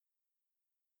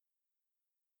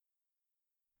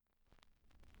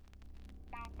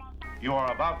You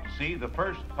are about to see the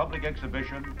first public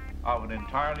exhibition of an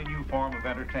entirely new form of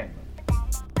entertainment.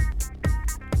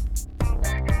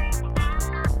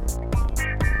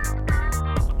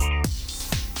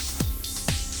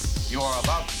 You are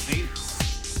about to see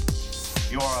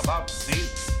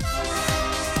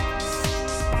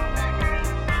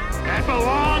That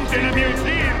belongs in a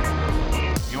museum.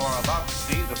 You are about to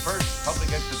see the first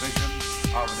public exhibition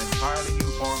of an entirely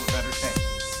new form of entertainment.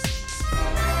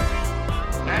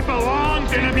 That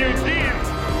belongs in a museum.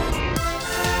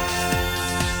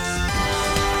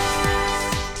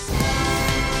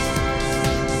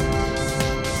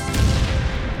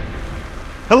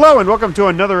 Hello and welcome to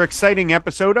another exciting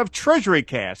episode of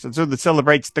TreasuryCast, and so that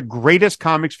celebrates the greatest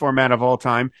comics format of all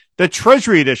time, the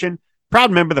Treasury Edition,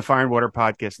 proud member of the Fire and Water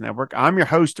Podcast Network. I'm your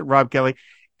host, Rob Kelly,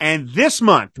 and this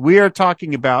month we are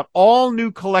talking about all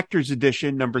new collector's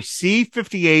edition number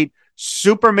C58,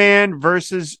 Superman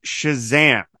versus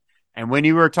Shazam. And when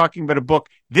you were talking about a book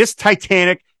this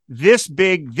titanic, this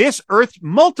big, this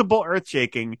multiple earth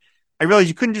shaking, I realized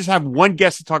you couldn't just have one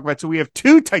guest to talk about. So we have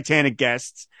two Titanic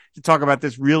guests to talk about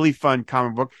this really fun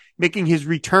comic book, making his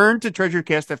return to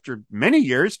TreasuryCast after many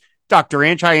years. Dr.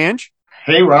 Ange. Hi, Ange.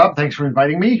 Hey, Rob. Thanks for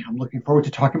inviting me. I'm looking forward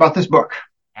to talking about this book.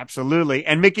 Absolutely.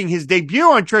 And making his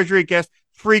debut on TreasuryCast,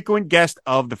 frequent guest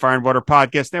of the Fire and Water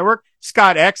Podcast Network,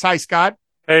 Scott X. Hi, Scott.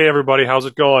 Hey, everybody. How's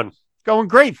it going? Going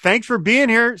great. Thanks for being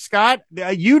here, Scott.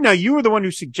 You were the one who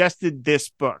suggested this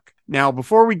book. Now,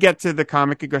 before we get to the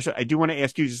comic aggression, I do want to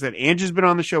ask you, just that Ange has been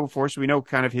on the show before, so we know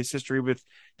kind of his history with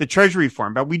the Treasury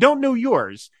form, but we don't know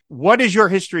yours. What is your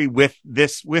history with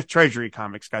Treasury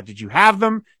comics, Scott? Did you have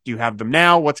them? Do you have them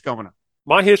now? What's going on?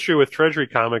 My history with Treasury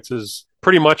comics is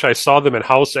pretty much I saw them in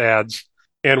house ads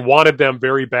and wanted them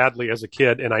very badly as a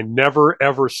kid, and I never,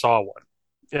 ever saw one.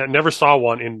 I never saw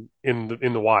one in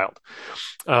the wild.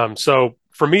 So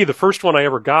for me, the first one I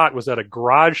ever got was at a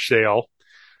garage sale,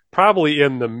 probably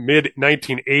in the mid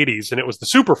 1980s, and it was the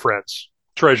Super Friends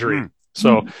Treasury.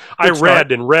 So I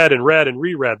read and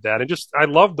reread that, and I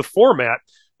loved the format,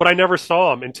 but I never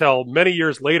saw them until many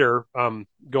years later,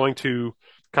 going to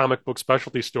comic book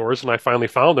specialty stores, and I finally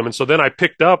found them. And so then I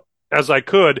picked up, as I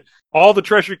could, all the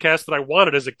Treasury Cast that I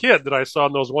wanted as a kid that I saw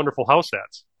in those wonderful house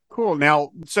ads. Cool.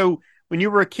 Now, so when you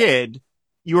were a kid,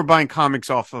 you were buying comics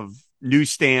off of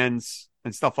newsstands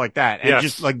and stuff like that. And yes.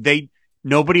 Just like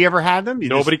nobody ever had them?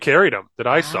 Nobody carried them that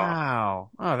I saw. Wow.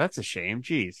 Oh, that's a shame.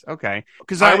 Jeez. Okay.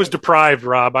 Because I was deprived,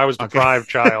 Rob. I was deprived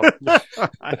child.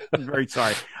 I'm very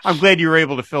sorry. I'm glad you were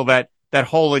able to fill that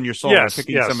hole in your soul by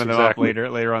picking some of them up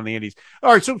later on in the Indies.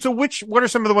 All right. So what are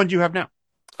some of the ones you have now?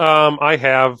 I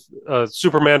have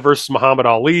Superman versus Muhammad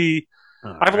Ali.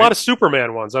 I have a lot of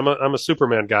Superman ones. I'm a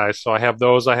Superman guy, so I have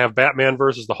those. I have Batman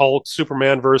versus the Hulk,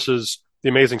 Superman versus the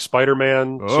Amazing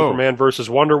Spider-Man, Superman versus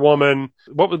Wonder Woman.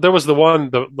 There was the one,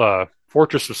 the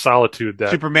Fortress of Solitude. That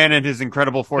Superman and his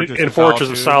Incredible Fortress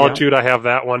of Solitude. Yeah. I have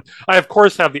that one. I, of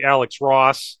course, have the Alex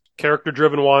Ross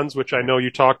character-driven ones, which I know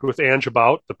you talked with Ange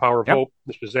about, The Power of Hope,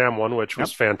 the Shazam one, which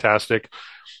was fantastic.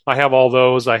 I have all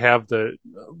those. I have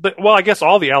I guess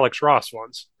all the Alex Ross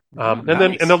ones. And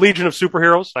the Legion of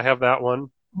Superheroes, I have that one.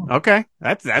 Okay.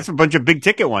 That's a bunch of big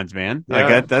ticket ones, man. Yeah.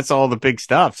 Like that's all the big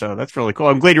stuff. So that's really cool.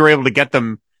 I'm glad you were able to get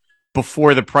them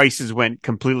before the prices went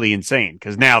completely insane,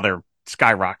 because now they're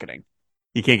skyrocketing.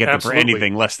 You can't get them for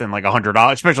anything less than like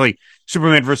 $100, especially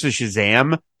Superman versus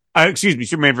Shazam.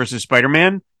 Superman versus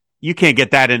Spider-Man. You can't get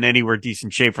that in anywhere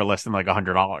decent shape for less than like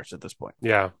 $100 at this point.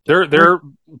 Yeah, they're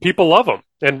people love them,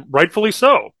 and rightfully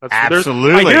so.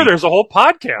 Absolutely, I hear there's a whole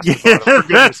podcast. Yeah,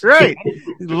 that's right.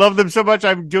 Love them so much.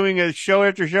 I'm doing a show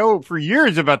after show for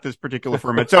years about this particular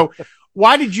format. So,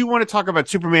 why did you want to talk about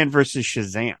Superman versus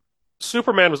Shazam?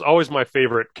 Superman was always my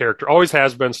favorite character. Always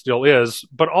has been, still is.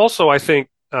 But also, I think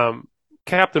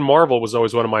Captain Marvel was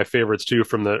always one of my favorites too,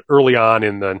 from the early on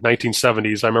in the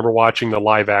 1970s. I remember watching the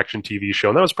live action TV show,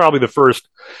 and that was probably the first,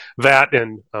 that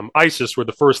and ISIS were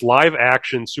the first live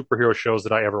action superhero shows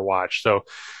that I ever watched. So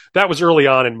that was early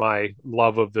on in my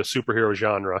love of the superhero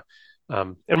genre.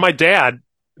 And my dad,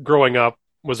 growing up,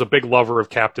 was a big lover of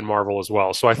Captain Marvel as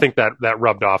well. So I think that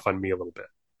rubbed off on me a little bit.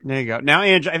 There you go. Now,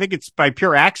 Ange, I think it's by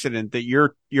pure accident that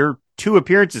your two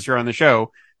appearances here on the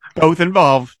show both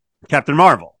involve Captain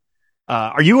Marvel.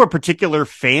 Are you a particular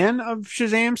fan of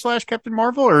Shazam / Captain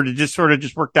Marvel, or did it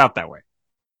just worked out that way?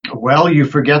 Well, you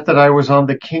forget that I was on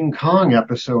the King Kong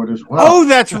episode as well. Oh,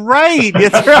 that's right.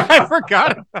 That's right. I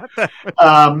forgot about that.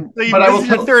 So this is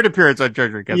your third appearance on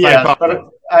TreasuryCast. Yeah, but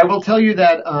I will tell you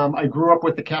that I grew up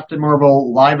with the Captain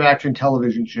Marvel live-action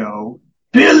television show.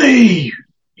 Billy,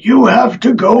 you have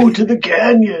to go to the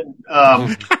canyon.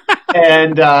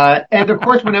 And of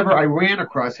course, whenever I ran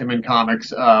across him in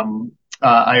comics,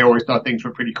 I always thought things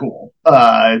were pretty cool.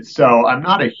 So I'm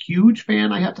not a huge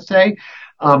fan, I have to say.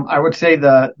 I would say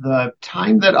the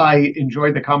time that I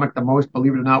enjoyed the comic the most,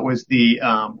 believe it or not, was the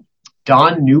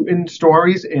Don Newton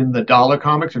stories in the Dollar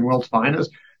Comics and World's Finest.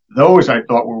 Those I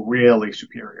thought were really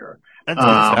superior. That's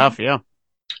good stuff. Yeah.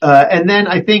 And then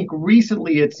I think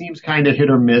recently it seems kind of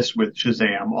hit or miss with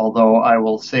Shazam, although I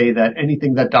will say that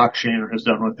anything that Doc Shaner has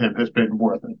done with him has been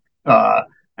worth it.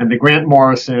 And the Grant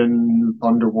Morrison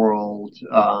Thunderworld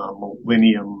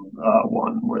Millennium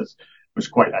one was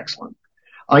quite excellent.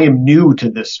 I am new to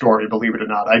this story, believe it or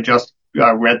not. I just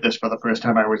read this for the first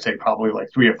time, I would say probably like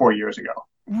 3 or 4 years ago.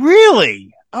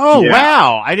 Really? Oh, Yeah.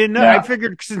 wow. I didn't know. Yeah. I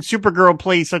figured since Supergirl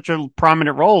plays such a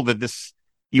prominent role that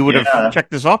you would have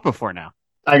checked this off before now.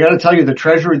 I got to tell you, the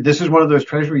Treasury, this is one of those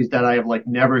treasuries that I have like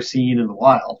never seen in the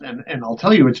wild. And I'll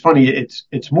tell you, it's funny.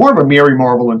 It's more of a Mary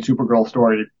Marvel and Supergirl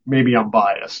story. Maybe I'm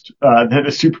biased, than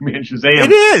a Superman Shazam.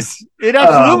 It is. It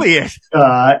absolutely is.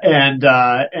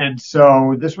 And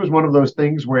so this was one of those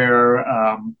things where,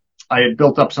 I had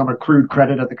built up some accrued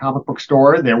credit at the comic book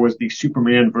store. There was the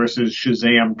Superman versus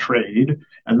Shazam trade.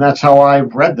 And that's how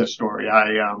I've read this story.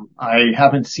 I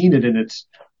haven't seen it in its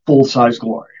full size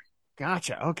glory.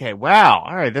 Gotcha. Okay. Wow.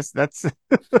 All right. That's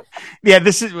yeah.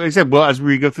 This is like I said. Well, as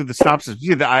we go through the synopsis,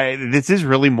 this is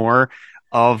really more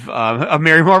of a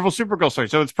Mary Marvel Supergirl story.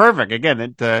 So it's perfect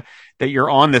again that you're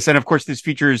on this, and of course, this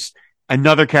features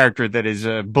another character that is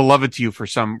beloved to you for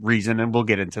some reason, and we'll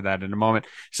get into that in a moment.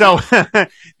 So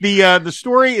the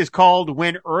story is called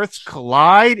When Earths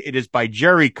Collide. It is by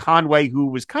Jerry Conway, who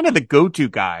was kind of the go-to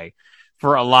guy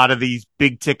for a lot of these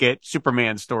big ticket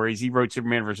Superman stories. He wrote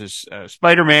Superman versus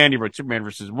Spider-Man. He wrote Superman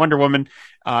versus Wonder Woman.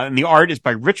 And the art is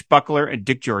by Rich Buckler and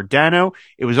Dick Giordano.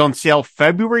 It was on sale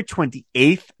February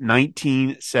 28th,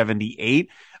 1978.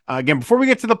 Again, before we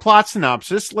get to the plot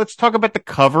synopsis, let's talk about the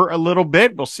cover a little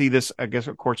bit. We'll see this, I guess,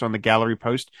 of course, on the gallery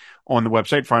post on the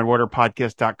website,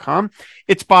 fireandwaterpodcast.com.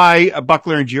 It's by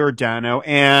Buckler and Giordano.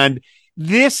 And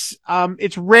this,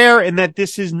 it's rare in that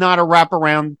this is not a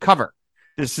wraparound cover.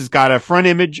 This has got a front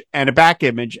image and a back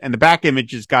image, and the back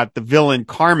image has got the villain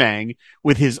Carmang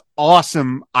with his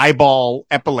awesome eyeball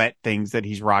epaulette things that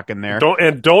he's rocking there.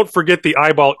 Don't forget the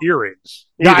eyeball earrings.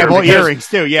 The eyeball earrings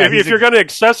too. Yeah, if you're going to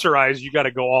accessorize, you got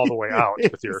to go all the way out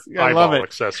with your eyeball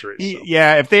accessories.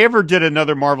 Yeah, if they ever did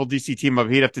another Marvel DC team up,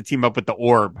 he'd have to team up with the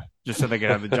Orb just so they could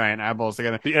have the giant eyeballs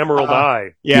together. The Emerald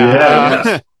Eye.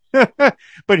 Yeah.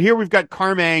 But here we've got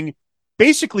Carmang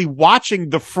basically watching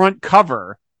the front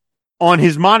cover on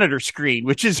his monitor screen,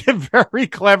 which is a very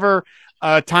clever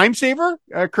time saver,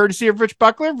 courtesy of Rich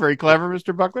Buckler. Very clever,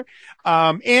 Mr. Buckler.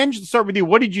 And to start with you,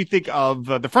 what did you think of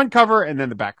the front cover and then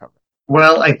the back cover?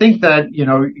 Well, I think that,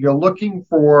 you're looking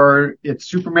for it's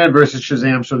Superman versus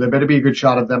Shazam, so there better be a good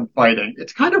shot of them fighting.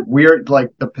 It's kind of weird,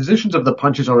 like the positions of the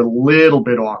punches are a little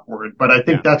bit awkward, but I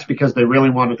think that's because they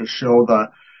really wanted to show the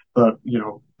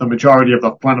majority of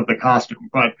the front of the costume.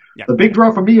 But the big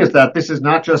draw for me is that this is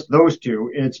not just those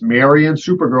two. It's Mary and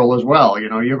Supergirl as well.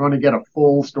 You're going to get a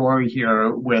full story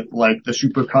here with like the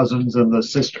super cousins and the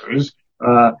sisters.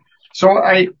 So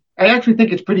I actually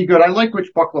think it's pretty good. I like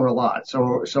Rich Buckler a lot.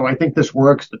 So I think this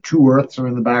works. The two Earths are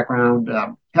in the background,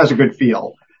 has a good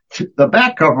feel. The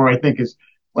back cover, I think, is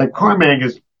like Carmang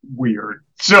is weird.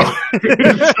 So I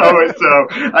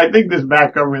think this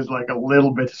back cover is like a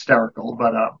little bit hysterical,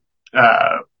 but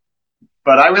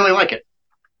I really like it.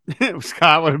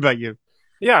 Scott, what about you?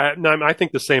 Yeah, no, I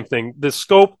think the same thing. The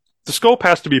scope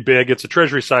has to be big. It's a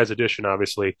Treasury size edition,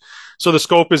 obviously. So the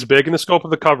scope is big and the scope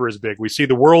of the cover is big. We see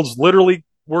the worlds literally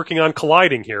working on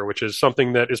colliding here, which is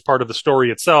something that is part of the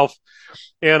story itself.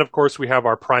 And of course, we have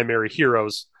our primary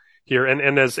heroes here.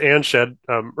 And as Anne said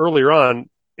earlier on,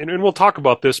 and we'll talk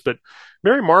about this, but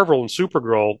Mary Marvel and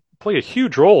Supergirl play a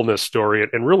huge role in this story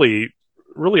and really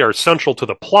are central to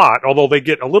the plot, although they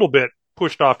get a little bit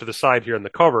pushed off to the side here in the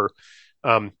cover.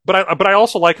 But I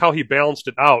also like how he balanced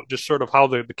it out, just sort of how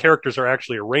the characters are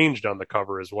actually arranged on the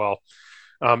cover as well.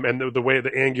 And the way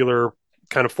the angular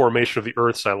kind of formation of the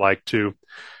Earths I like too.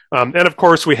 And of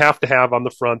course we have to have on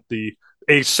the front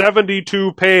a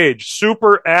 72-page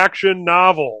super action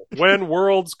novel, When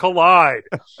Worlds Collide,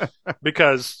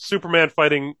 because Superman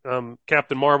fighting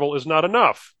Captain Marvel is not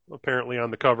enough, apparently, on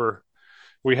the cover.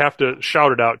 We have to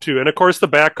shout it out too. And of course the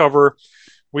back cover,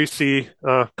 we see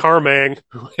Carmang,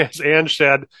 who, as Ange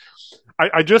said,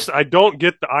 I don't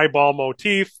get the eyeball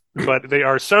motif, but they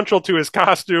are central to his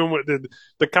costume.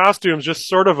 The costume's just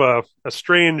sort of a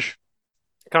strange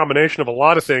combination of a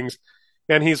lot of things.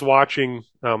 And he's watching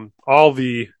all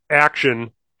the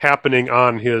action happening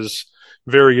on his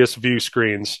various view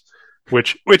screens.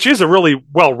 which is a really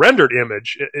well rendered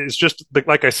image. It's just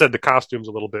like I said, the costume's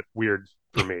a little bit weird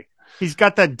for me. He's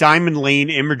got that Diamond Lane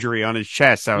imagery on his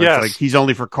chest, so Yes. it's like he's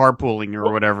only for carpooling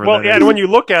or whatever. Well, yeah, and when you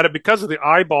look at it, because of the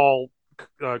eyeball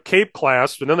cape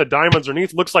clasp and then the diamonds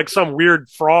underneath, looks like some weird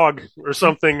frog or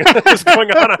something is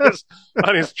going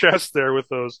on his chest there with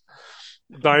those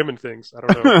diamond things. I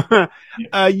don't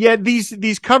know. Yeah,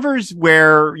 these covers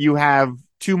where you have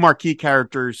two marquee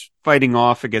characters fighting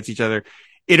off against each other,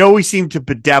 it always seemed to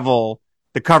bedevil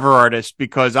the cover artist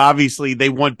because obviously they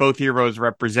want both heroes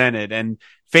represented. And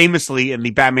famously in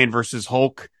the Batman versus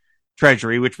Hulk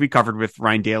Treasury, which we covered with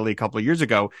Ryan Daly a couple of years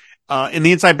ago, in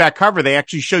the inside back cover, they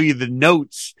actually show you the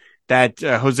notes that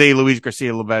Jose Luis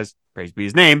Garcia Lopez, praise be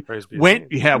his name,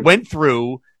 went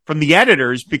through from the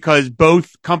editors because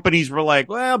both companies were like,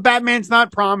 well, Batman's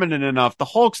not prominent enough. The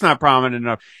Hulk's not prominent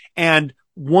enough. And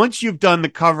once you've done the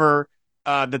cover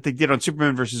that they did on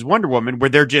Superman versus Wonder Woman, where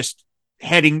they're just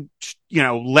heading,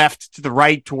 left to the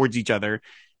right towards each other,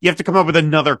 you have to come up with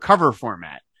another cover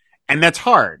format. And that's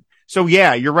hard. So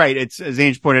yeah, you're right. It's, as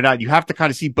Ange pointed out, you have to kind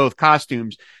of see both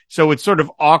costumes. So it's sort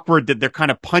of awkward that they're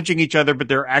kind of punching each other, but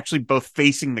they're actually both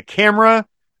facing the camera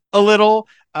a little,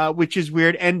 which is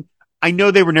weird. And I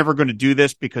know they were never going to do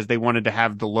this because they wanted to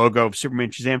have the logo of Superman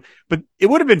Shazam, but it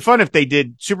would have been fun if they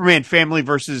did Superman family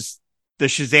versus the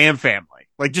Shazam family.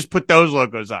 Like just put those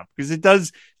logos up because it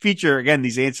does feature, again,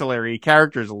 these ancillary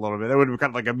characters a little bit. That would have been kind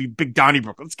of like a big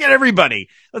Donnybrook. Let's get everybody.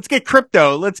 Let's get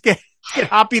Crypto. Let's get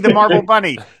Hoppy the Marble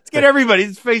Bunny. Let's get everybody.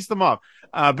 Let's face them off.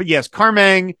 But yes,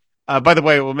 Carmang, by the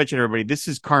way, we'll mention everybody. This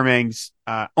is Carmang's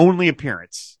only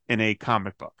appearance in a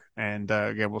comic book. And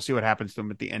again, we'll see what happens to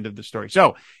him at the end of the story.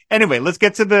 So anyway, let's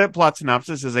get to the plot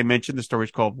synopsis. As I mentioned, the story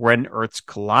is called When Earths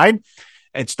Collide.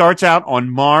 It starts out on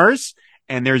Mars,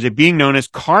 and there's a being known as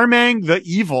Carmang the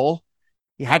Evil.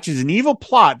 He hatches an evil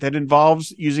plot that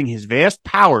involves using his vast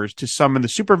powers to summon the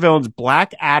supervillains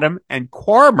Black Adam and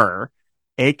Quarmer,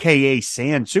 a.k.a.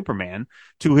 Sand Superman,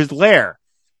 to his lair.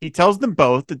 He tells them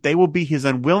both that they will be his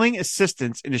unwilling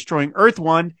assistants in destroying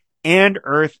Earth-1 and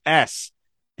Earth-S.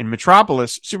 In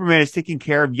Metropolis, Superman is taking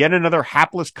care of yet another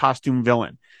hapless costume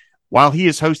villain. While he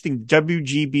is hosting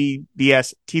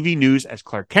WGBBS TV news as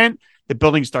Clark Kent, the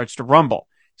building starts to rumble.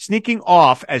 Sneaking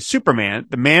off as Superman,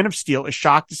 the Man of Steel is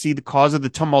shocked to see the cause of the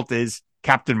tumult is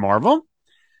Captain Marvel.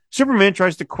 Superman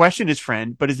tries to question his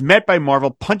friend, but is met by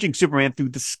Marvel punching Superman through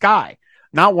the sky.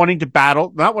 Not wanting the battle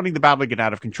to get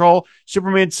out of control,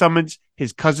 Superman summons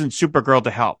his cousin Supergirl to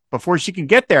help. Before she can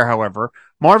get there, however,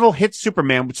 Marvel hits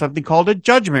Superman with something called a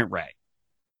Judgment Ray.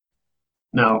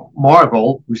 Now,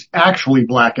 Marvel, who's actually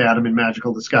Black Adam in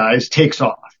magical disguise, takes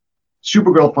off.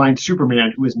 Supergirl finds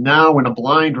Superman, who is now in a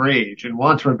blind rage and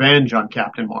wants revenge on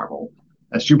Captain Marvel.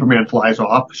 As Superman flies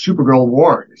off, Supergirl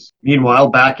worries. Meanwhile,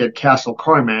 back at Castle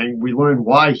Carmang, we learn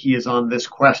why he is on this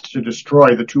quest to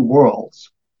destroy the two worlds.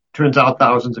 Turns out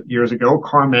thousands of years ago,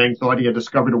 Carmang thought he had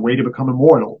discovered a way to become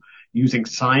immortal, using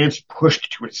science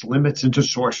pushed to its limits into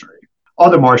sorcery.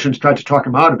 Other Martians tried to talk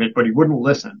him out of it, but he wouldn't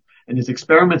listen, and his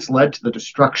experiments led to the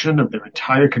destruction of their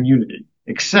entire community.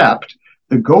 Except,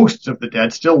 the ghosts of the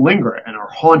dead still linger and are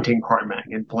haunting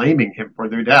Carmang and blaming him for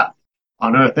their death.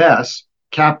 On Earth S,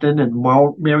 Captain and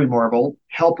Mary Marvel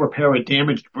help repair a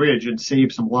damaged bridge and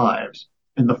save some lives.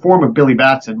 In the form of Billy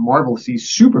Batson, Marvel sees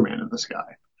Superman in the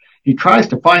sky. He tries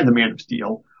to find the Man of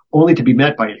Steel, only to be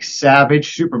met by a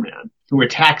savage Superman who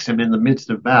attacks him in the midst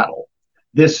of battle.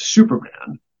 This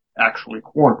Superman, actually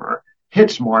Quarmer,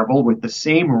 hits Marvel with the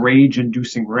same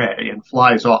rage-inducing ray and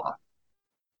flies off.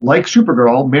 Like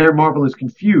Supergirl, Mary Marvel is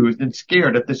confused and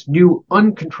scared at this new,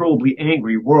 uncontrollably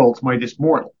angry world's mightiest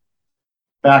mortal.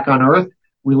 Back on Earth,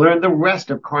 we learn the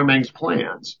rest of Carmang's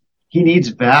plans. He needs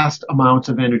vast amounts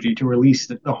of energy to release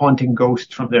the haunting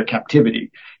ghosts from their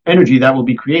captivity, energy that will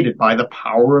be created by the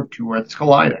power of two Earths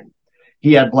colliding.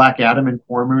 He had Black Adam and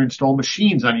Quarmer install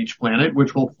machines on each planet,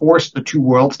 which will force the two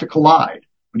worlds to collide.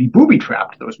 But he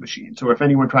booby-trapped those machines, so if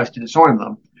anyone tries to disarm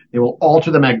them, they will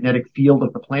alter the magnetic field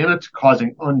of the planets,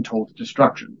 causing untold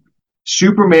destruction.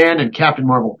 Superman and Captain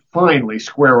Marvel finally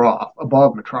square off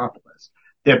above Metropolis.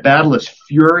 Their battle is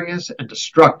furious and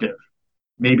destructive,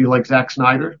 maybe like Zack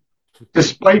Snyder,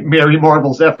 despite Mary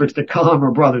Marvel's efforts to calm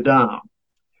her brother down.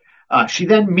 She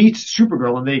then meets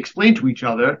Supergirl and they explain to each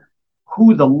other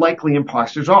who the likely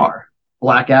imposters are,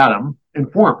 Black Adam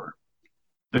and Quarmer.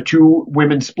 The two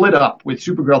women split up, with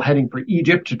Supergirl heading for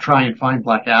Egypt to try and find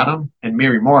Black Adam, and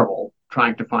Mary Marvel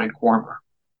trying to find Quarmer.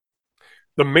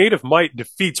 The Maid of Might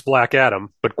defeats Black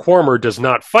Adam, but Quarmer does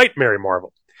not fight Mary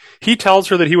Marvel. He tells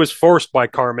her that he was forced by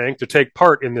Carmang to take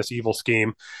part in this evil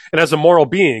scheme, and as a moral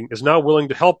being is now willing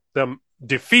to help them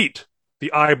defeat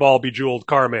the eyeball-bejeweled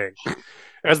Carmang.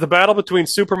 As the battle between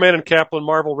Superman and Captain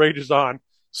Marvel rages on,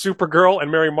 Supergirl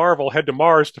and Mary Marvel head to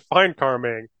Mars to find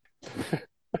Carmang.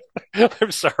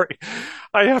 I'm sorry.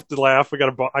 I have to laugh.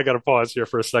 I gotta pause here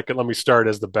for a second. Let me start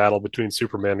as the battle between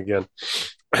Superman again.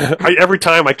 Every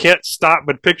time I can't stop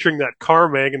but picturing that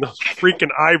Carmang and those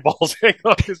freaking eyeballs hanging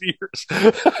off his ears.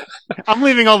 I'm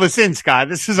leaving all this in, Scott.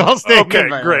 This is all staying okay,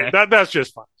 in. Great. That's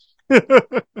just fine.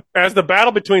 As the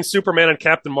battle between Superman and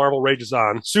Captain Marvel rages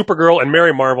on, Supergirl and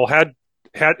Mary Marvel head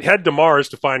to Mars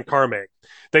to find Carmang.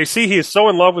 They see he is so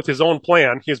in love with his own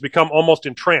plan, he has become almost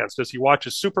entranced as he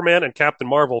watches Superman and Captain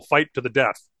Marvel fight to the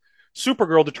death.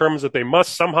 Supergirl determines that they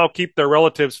must somehow keep their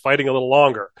relatives fighting a little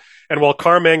longer, and while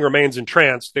Carmang remains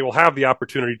entranced, they will have the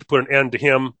opportunity to put an end to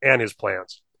him and his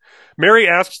plans. Mary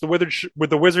asks the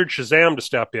wizard Shazam to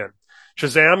step in.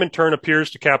 Shazam in turn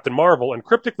appears to Captain Marvel and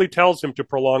cryptically tells him to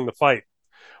prolong the fight.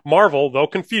 Marvel, though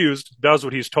confused, does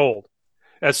what he's told.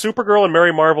 As Supergirl and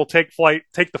Mary Marvel take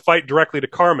the fight directly to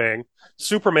Carmang,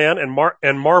 Superman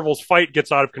and Marvel's fight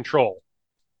gets out of control.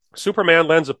 Superman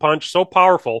lands a punch so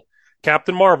powerful,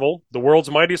 Captain Marvel, the world's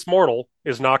mightiest mortal,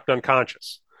 is knocked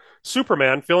unconscious.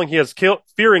 Superman, fearing he has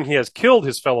killed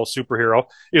his fellow superhero,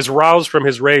 is roused from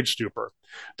his rage stupor.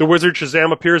 The wizard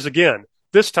Shazam appears again,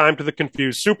 this time to the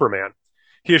confused Superman.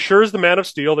 He assures the Man of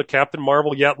Steel that Captain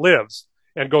Marvel yet lives,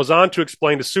 and goes on to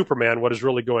explain to Superman what is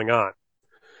really going on.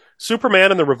 Superman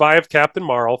and the revived Captain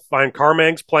Marvel find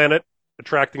Carmang's planet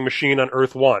attracting machine on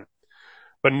Earth 1,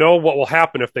 but know what will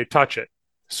happen if they touch it.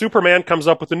 Superman comes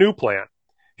up with a new plan.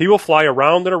 He will fly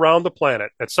around and around the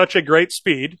planet at such a great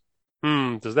speed.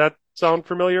 Does that sound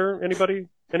familiar? Anybody?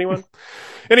 Anyone?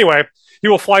 Anyway, he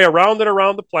will fly around and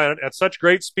around the planet at such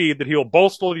great speed that he will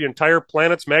bolster the entire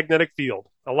planet's magnetic field,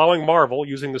 allowing Marvel,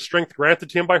 using the strength granted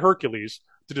to him by Hercules,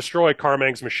 to destroy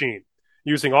Carmang's machine.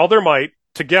 Using all their might,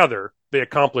 together, they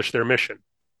accomplish their mission.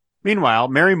 Meanwhile,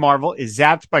 Mary Marvel is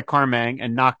zapped by Carmang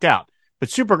and knocked out, but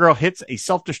Supergirl hits a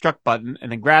self-destruct button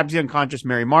and then grabs the unconscious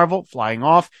Mary Marvel, flying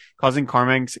off, causing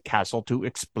Carmang's castle to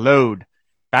explode.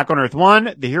 Back on Earth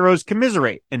 1, the heroes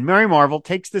commiserate, and Mary Marvel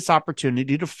takes this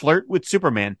opportunity to flirt with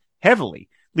Superman heavily,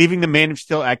 leaving the Man of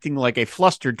Steel acting like a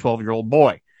flustered 12-year-old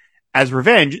boy. As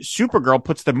revenge, Supergirl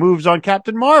puts the moves on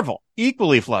Captain Marvel,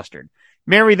 equally flustered.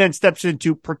 Mary then steps in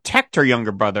to protect her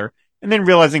younger brother, and then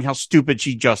realizing how stupid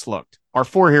she just looked. Our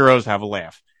four heroes have a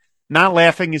laugh. Not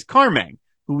laughing is Carmang,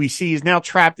 who we see is now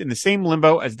trapped in the same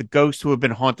limbo as the ghosts who have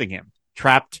been haunting him.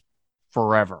 Trapped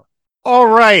forever. All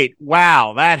right.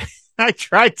 Wow. I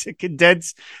tried to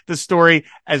condense the story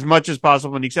as much as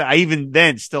possible. And I even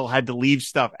then still had to leave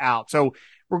stuff out. So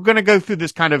we're going to go through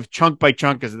this kind of chunk by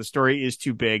chunk as the story is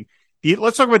too big.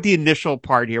 Let's talk about the initial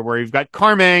part here where you've got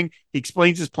Carmang. He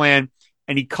explains his plan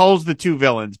and he culls the two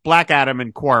villains, Black Adam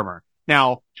and Quarmer.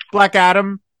 Now, Black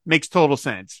Adam makes total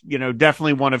sense.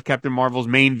 Definitely one of Captain Marvel's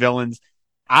main villains.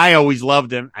 I always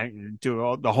loved him.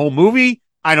 The whole movie,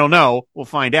 I don't know. We'll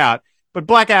find out. But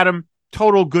Black Adam,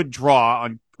 total good draw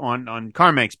on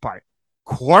Carmang's part.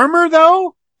 Quarmer,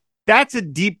 though, that's a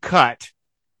deep cut,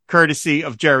 courtesy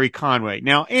of Jerry Conway.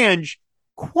 Now, Ange,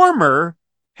 Quarmer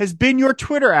has been your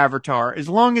Twitter avatar as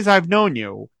long as I've known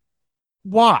you.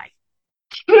 Why?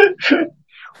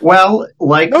 Well,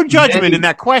 no judgment in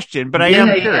that question, but I am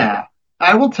curious. Yeah.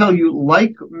 I will tell you,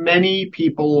 like many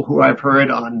people who I've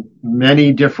heard on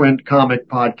many different comic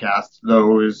podcasts,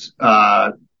 those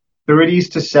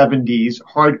 30s to 70s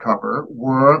hardcover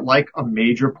were like a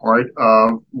major part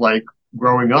of like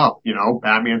growing up,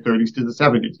 Batman 30s to the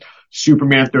 70s,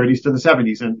 Superman 30s to the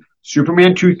 70s, and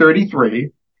Superman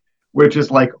 233, which is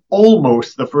like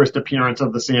almost the first appearance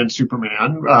of the Sand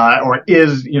Superman, or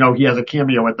is, he has a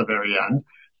cameo at the very end,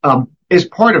 is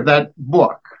part of that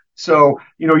book. So,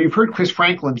 you've heard Chris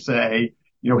Franklin say,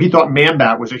 he thought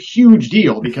Man-Bat was a huge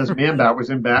deal because Man-Bat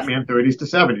was in Batman 30s to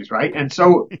 70s, right? And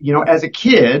so, as a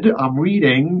kid, I'm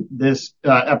reading this,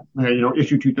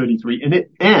 issue 233, and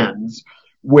it ends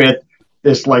with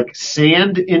this like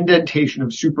sand indentation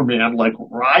of Superman, like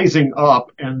rising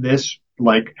up, and this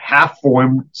like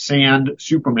half-formed sand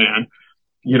Superman,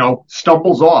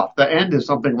 stumbles off. The end is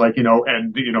something like,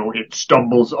 it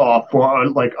stumbles off for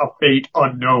like a fate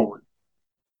unknown.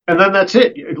 And then that's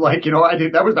it. Like, I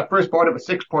think that was the first part of a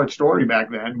 6-part story back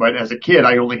then, but as a kid,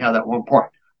 I only had that one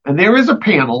part. And there is a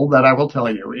panel that I will tell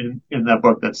you in that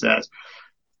book that says,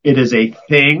 it is a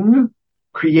thing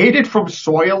created from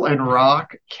soil and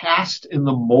rock, cast in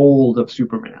the mold of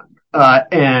Superman.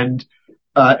 And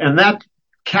that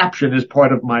caption is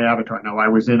part of my avatar. Now, I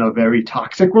was in a very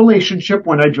toxic relationship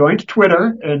when I joined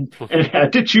Twitter and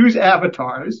had to choose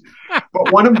avatars.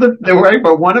 But one of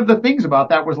the things about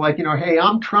that was like, hey,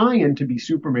 I'm trying to be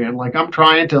Superman. Like, I'm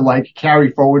trying to like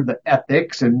carry forward the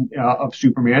ethics and of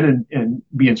Superman and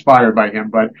be inspired by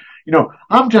him. But,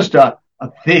 I'm just a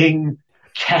thing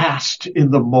cast in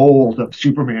the mold of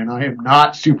Superman. I am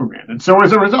not Superman. And so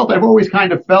as a result, I've always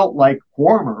kind of felt like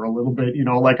Quarmer a little bit,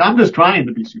 like I'm just trying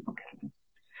to be Superman.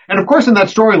 And of course, in that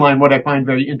storyline, what I find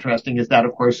very interesting is that,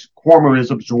 of course, Quarmer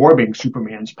is absorbing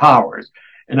Superman's powers.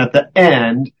 And at the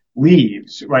end,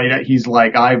 leaves, right? He's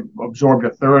like, I've absorbed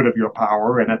a third of your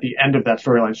power. And at the end of that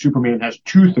storyline, Superman has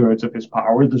 2/3 of his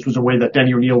power. This was a way that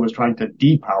Denny O'Neil was trying to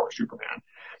depower Superman.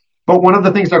 But one of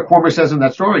the things that Quarmer says in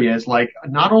that story is like,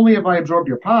 not only have I absorbed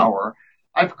your power,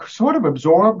 I've sort of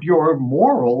absorbed your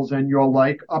morals and your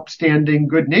like upstanding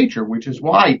good nature, which is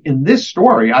why in this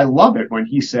story, I love it when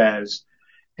he says,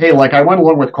 hey, like I went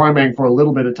along with Carmang for a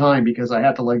little bit of time because I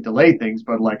had to like delay things,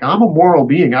 but like I'm a moral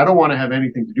being. I don't want to have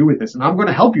anything to do with this and I'm going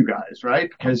to help you guys, right?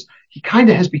 Because he kind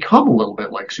of has become a little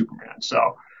bit like Superman. So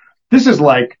this is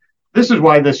why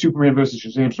the Superman versus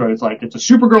Shazam story is like, it's a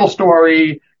Supergirl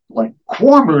story. Like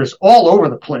Quarmer is all over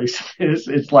the place.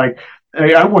 It's like,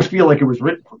 I almost feel like it was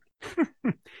written for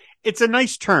me. It's a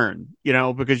nice turn,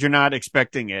 because you're not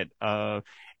expecting it.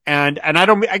 And I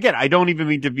don't even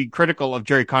mean to be critical of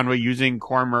Jerry Conway using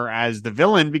Quarmer as the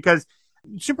villain because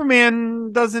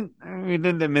Superman doesn't,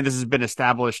 this has been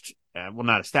established,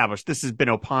 not established, this has been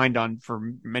opined on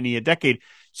for many a decade.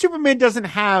 Superman doesn't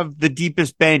have the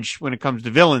deepest bench when it comes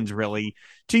to villains really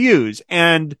to use.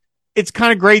 And it's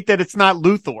kind of great that it's not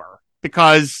Luthor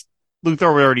because Luthor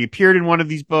already appeared in one of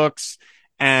these books.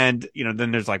 And,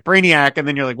 then there's like Brainiac and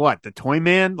then you're like, what, the Toy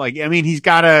Man? Like, he's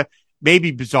got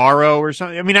maybe Bizarro or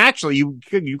something. Actually, you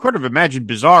could have imagined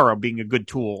Bizarro being a good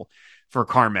tool for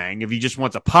Carmang if he just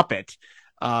wants a puppet.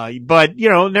 But,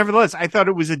 nevertheless, I thought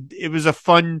it was a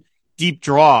fun, deep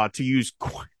draw to use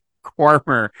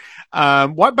Quarmer.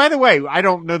 What, by the way, I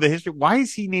don't know the history. Why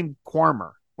is he named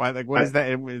Quarmer? Why, like, what is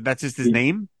that? That's just his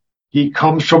name? He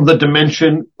comes from the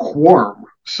dimension Quorm.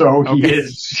 So he Okay.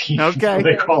 is, Okay.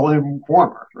 They call him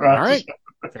Quarmer. Right? All right.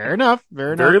 Fair enough.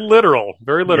 Very literal.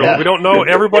 Yeah. We don't know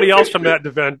everybody else from that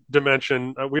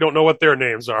dimension. We don't know what their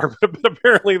names are, but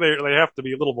apparently they have to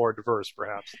be a little more diverse,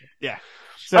 perhaps. Yeah.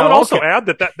 So I would also add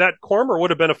that Quarmer would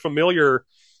have been a familiar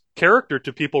character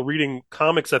to people reading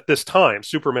comics at this time,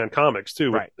 Superman comics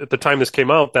too. Right. At the time this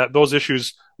came out, that those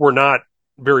issues were not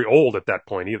very old at that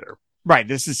point either. Right.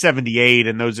 This is 78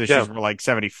 and those issues were like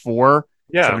 74,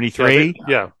 73.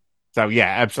 Yeah. So yeah,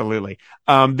 absolutely.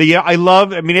 I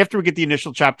love, after we get the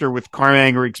initial chapter with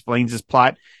Carmang where he explains his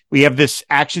plot, we have this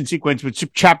action sequence with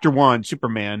chapter 1,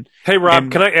 Superman. Hey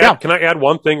Rob, can I add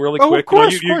one thing really quick? Of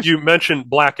course, you mentioned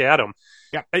Black Adam.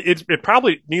 Yeah. It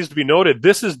probably needs to be noted,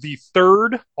 this is the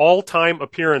third all-time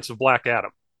appearance of Black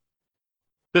Adam.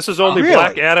 This is only really?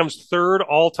 Black Adam's third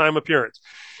all-time appearance.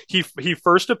 He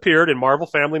first appeared in Marvel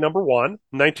Family number 1,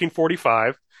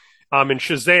 1945, in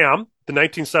Shazam, the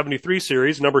 1973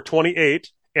 series, number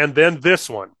 28, and then this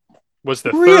one was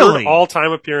the third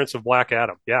all-time appearance of Black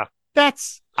Adam. Yeah.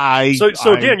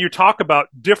 So again, you talk about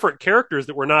different characters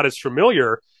that were not as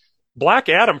familiar. Black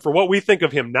Adam, for what we think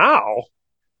of him now,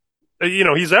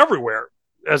 he's everywhere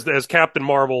as Captain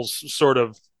Marvel's sort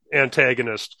of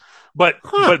antagonist. But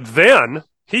then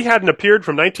he hadn't appeared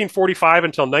from 1945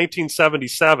 until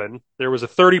 1977. There was a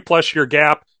 30-plus year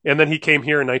gap, and then he came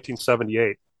here in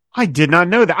 1978. I did not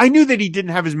know that. I knew that he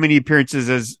didn't have as many appearances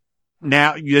as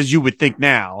you would think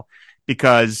now,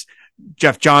 because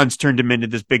Jeff Johns turned him into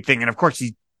this big thing, and of course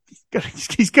he's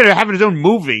going to have his own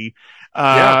movie,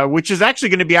 which is actually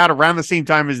going to be out around the same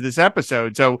time as this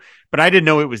episode. So, but I didn't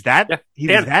know it was that he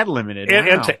was that limited.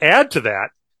 And to add to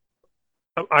that,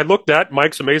 I looked at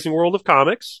Mike's Amazing World of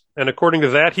Comics, and according to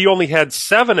that, he only had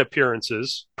 7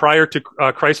 appearances prior to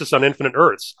Crisis on Infinite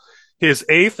Earths. His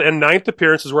 8th and 9th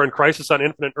appearances were in Crisis on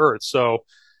Infinite Earths, so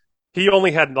he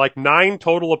only had like 9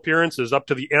 total appearances up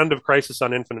to the end of Crisis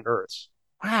on Infinite Earths.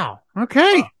 Wow.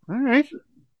 Okay. All right.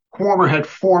 Quarmer had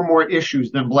 4 more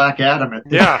issues than Black Adam. Take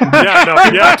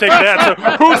that.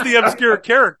 So who's the obscure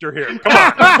character here? Come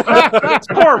on. It's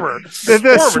Quarmer.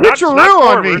 The switcheroo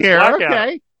on me here.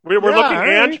 Okay. We're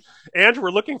looking, Ange, we're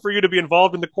looking for you to be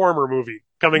involved in the Quarmer movie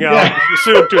coming out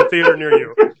soon to a theater near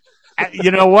you.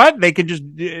 You know what? They can just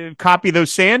copy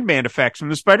those Sandman effects from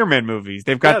the Spider-Man movies.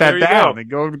 They've got that down. They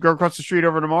go across the street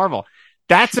over to Marvel.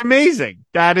 That's amazing.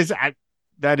 That is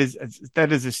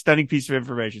a stunning piece of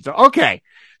information. So, okay.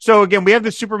 So again, we have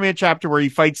the Superman chapter where he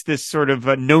fights this sort of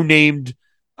no-named,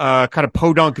 kind of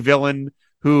podunk villain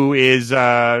who is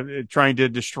trying to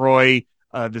destroy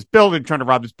this building, trying to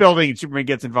rob this building, and Superman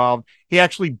gets involved. He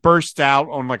actually bursts out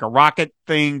on like a rocket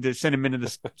thing to send him into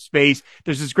the space.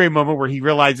 There's this great moment where he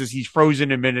realizes he's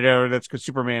frozen a minute ago. That's because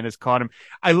Superman has caught him.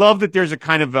 I love that there's a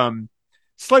kind of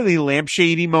slightly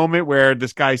lampshady moment where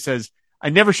this guy says, I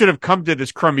never should have come to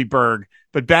this crummy burg,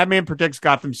 but Batman protects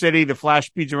Gotham City. The Flash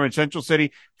speeds around Central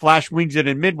City. Flash wings it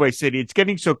in Midway City. It's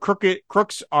getting so crooked.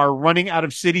 Crooks are running out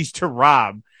of cities to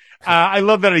rob. I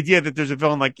love that idea that there's a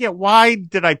villain like, yeah, why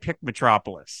did I pick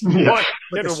Metropolis?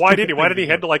 Why did he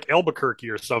head to like Albuquerque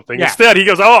or something? Yeah. Instead, he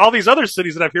goes, oh, all these other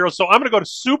cities that have heroes, so I'm going to go to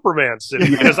Superman City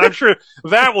because I'm sure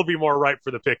that will be more ripe for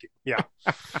the picking. Yeah.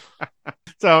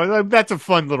 So that's a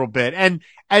fun little bit. And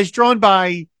as drawn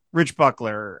by Rich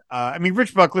Buckler,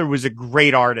 Rich Buckler was a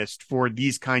great artist for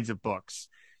these kinds of books.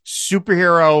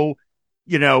 Superhero,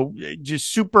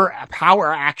 just super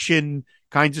power action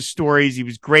kinds of stories. He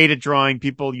was great at drawing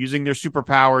people using their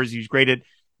superpowers. He was great at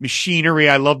machinery.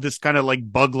 I love this kind of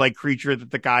like bug-like creature that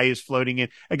the guy is floating in.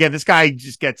 Again, this guy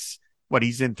just gets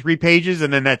he's in 3 pages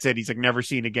and then that's it. He's like never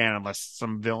seen again unless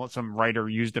some writer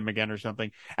used him again or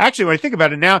something. Actually, when I think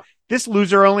about it now, this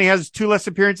loser only has 2 less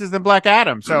appearances than Black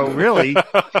Adam. So really,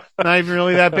 not even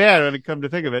really that bad when it comes to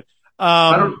think of it.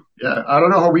 I don't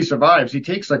know how he survives. He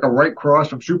takes like a right cross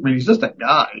from Superman. He's just a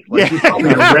guy. Like he's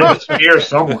probably a red spear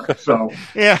somewhere. So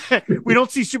yeah, we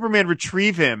don't see Superman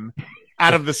retrieve him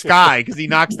out of the sky because he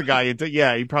knocks the guy into.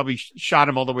 Yeah, he probably shot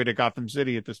him all the way to Gotham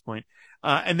City at this point.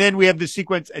 And then we have the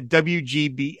sequence at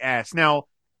WGBS. Now,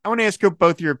 I want to ask you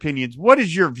both your opinions. What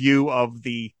is your view of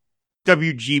the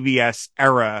WGBS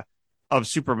era of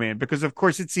Superman? Because of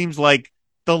course, it seems like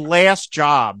the last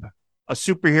job a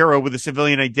superhero with a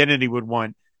civilian identity would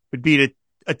want would be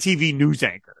a TV news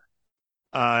anchor.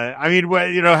 How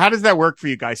does that work for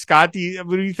you guys? Scott,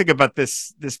 what do you think about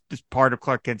this part of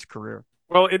Clark Kent's career?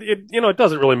 Well, it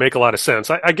doesn't really make a lot of sense.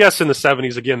 I guess in the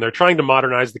 70s, again, they're trying to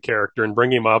modernize the character and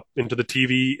bring him up into the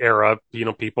TV era.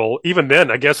 People, even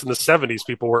then, I guess in the 70s,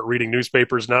 people weren't reading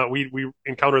newspapers. Now we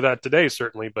encounter that today,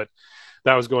 certainly, but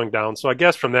that was going down. So I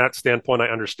guess from that standpoint, I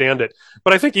understand it.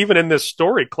 But I think even in this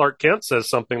story, Clark Kent says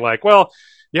something like, well,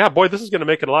 yeah, boy, this is going to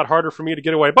make it a lot harder for me to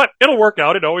get away, but it'll work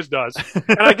out. It always does.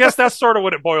 And I guess that's sort of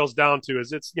what it boils down to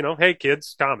is it's, hey,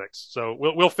 kids, comics. So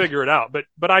we'll figure it out. But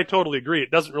I totally agree. It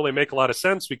doesn't really make a lot of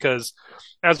sense because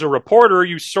as a reporter,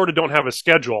 you sort of don't have a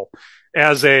schedule.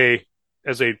 As a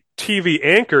TV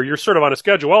anchor, you're sort of on a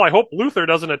schedule. Well, I hope Luthor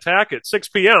doesn't attack at 6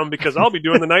 p.m. because I'll be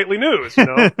doing the nightly news,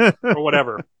 or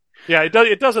whatever. Yeah,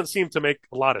 it doesn't seem to make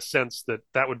a lot of sense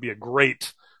that would be a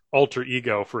great alter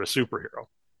ego for a superhero.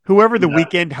 Whoever the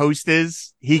weekend host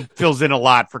is, he fills in a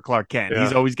lot for Clark Kent. Yeah.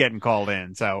 He's always getting called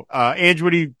in. So, Ange, what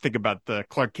do you think about the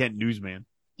Clark Kent newsman?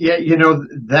 Yeah,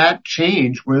 that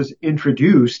change was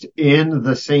introduced in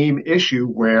the same issue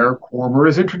where Cormer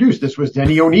is introduced. This was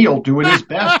Denny O'Neil doing his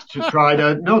best to try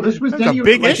to. No, this was That's Denny. a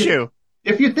big issue.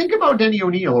 If you think about Denny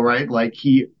O'Neil, right, like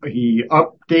he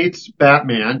updates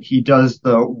Batman, he does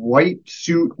the white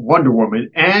suit Wonder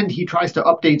Woman, and he tries to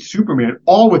update Superman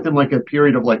all within like a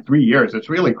period of like 3 years. It's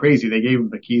really crazy. They gave him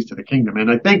the keys to the kingdom.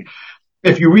 And I think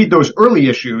if you read those early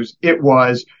issues, it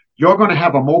was, you're going to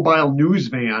have a mobile news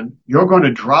van. You're going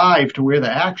to drive to where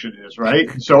the action is,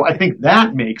 right? So I think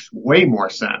that makes way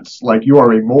more sense. Like you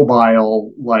are a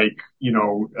mobile,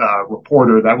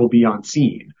 reporter that will be on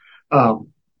scene.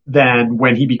 Than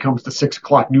when he becomes the 6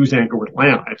 o'clock news anchor with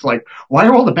Atlanta. It's like, why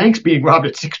are all the banks being robbed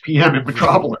at 6 p.m. in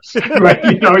Metropolis?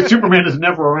 Right? Superman is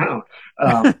never around.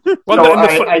 The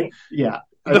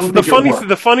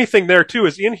funny thing there too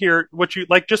is in here, what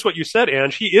you said,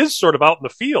 Ange, he is sort of out in the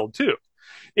field too.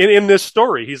 In this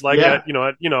story, he's like,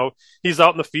 he's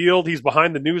out in the field, he's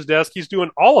behind the news desk, he's doing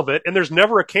all of it, and there's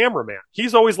never a cameraman.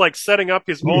 He's always like setting up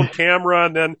his own camera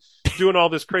and then doing all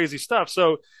this crazy stuff.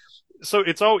 So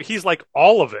he's like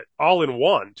all of it, all in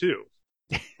one too.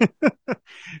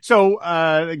 So,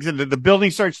 the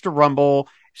building starts to rumble.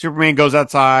 Superman goes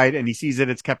outside and he sees that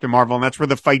it's Captain Marvel, and that's where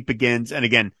the fight begins. And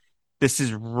again, this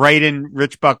is right in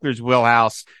Rich Buckler's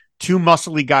wheelhouse. 2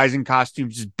 muscly guys in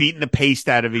costumes just beating the paste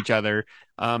out of each other.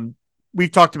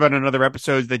 We've talked about in other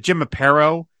episodes that Jim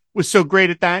Aparo was so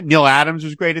great at that. Neil Adams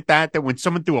was great at that when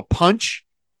someone threw a punch,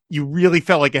 you really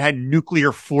felt like it had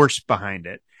nuclear force behind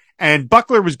it. And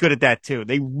Buckler was good at that too.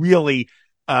 They really,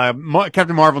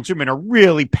 Captain Marvel and Superman are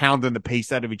really pounding the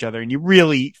pace out of each other, and you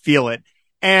really feel it.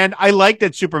 And I like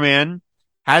that Superman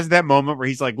has that moment where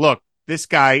he's like, look, this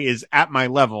guy is at my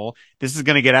level. This is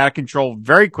going to get out of control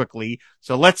very quickly.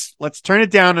 So let's turn it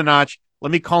down a notch.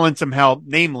 Let me call in some help,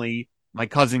 namely my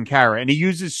cousin Kara. And he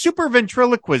uses super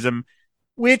ventriloquism,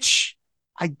 which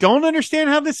I don't understand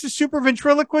how this is super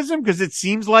ventriloquism, because it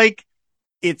seems like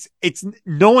it's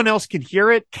no one else can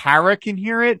hear it. Kara can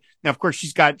hear it. Now, of course,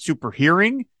 she's got super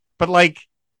hearing, but like,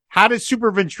 how does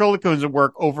super ventriloquism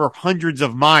work over hundreds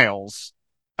of miles?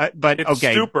 But it's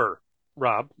okay, super,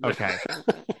 Rob. Okay,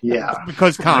 Yeah.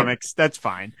 because comics, that's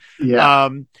fine. Yeah.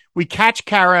 We catch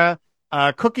Kara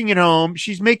cooking at home.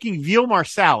 She's making veal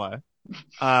marsala.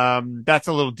 That's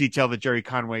a little detail that Jerry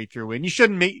Conway threw in. You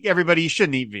shouldn't you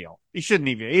shouldn't eat veal. You shouldn't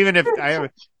eat veal. Even if I'm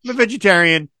a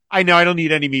vegetarian, I know I don't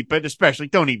eat any meat, but especially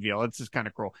don't eat veal. It's just kind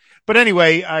of cruel. But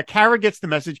anyway, Kara gets the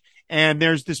message, and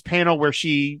there's this panel where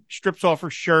she strips off her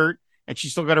shirt and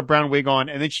she's still got her brown wig on,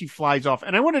 and then she flies off.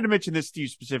 And I wanted to mention this to you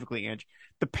specifically, Ange.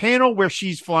 The panel where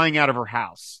she's flying out of her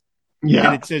house. Yeah.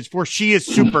 And it says, for she is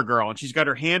Supergirl, and she's got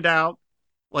her hand out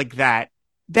like that.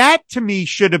 That to me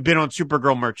should have been on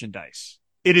Supergirl merchandise.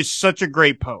 It is such a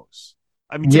great pose.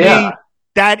 I mean, to me,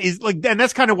 that is like, and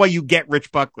that's kind of why you get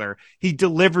Rich Buckler. He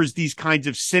delivers these kinds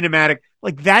of cinematic,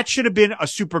 like that should have been a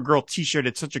Supergirl t-shirt.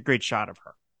 It's such a great shot of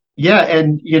her. Yeah,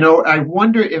 and I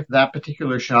wonder if that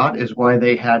particular shot is why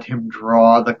they had him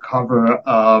draw the cover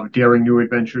of Daring New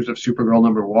Adventures of Supergirl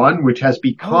 #1, which has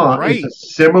become it's a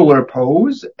similar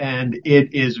pose, and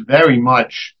it is very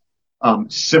much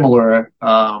similar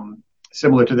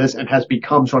to this, and has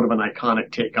become sort of an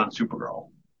iconic take on Supergirl.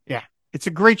 Yeah, it's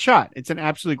a great shot. It's an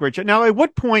absolutely great shot. Now, at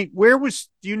what point? Where was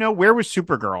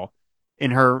Supergirl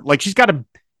in her? Like, she's got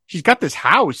this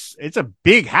house. It's a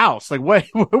big house. Like what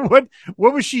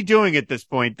was she doing at this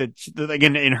point that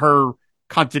again, in her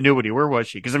continuity, where was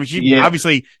she? Cause I mean,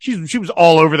 obviously she was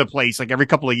all over the place. Like every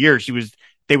couple of years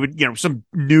they would, some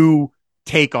new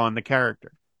take on the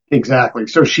character. Exactly.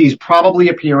 So she's probably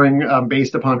appearing,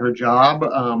 based upon her job,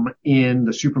 in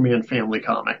the Superman family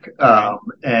comic.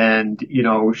 And,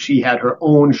 she had her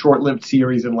own short-lived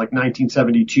series in like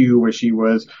 1972 where she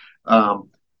was,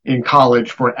 in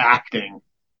college for acting.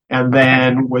 And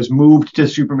then was moved to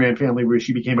Superman family where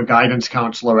she became a guidance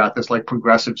counselor at this like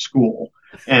progressive school.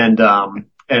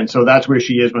 And so that's where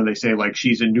she is when they say like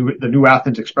she's the New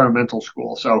Athens Experimental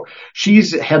School. So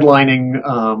she's headlining,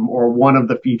 or one of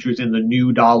the features in the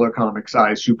new dollar comic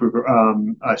size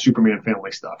Superman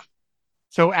family stuff.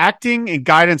 So acting and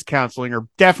guidance counseling are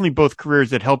definitely both careers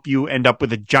that help you end up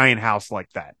with a giant house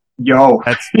like that. Yo,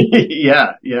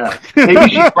 yeah. Maybe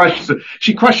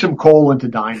she crushed some coal into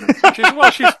diamonds.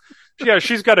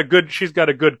 She's got a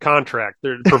good contract.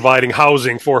 They're providing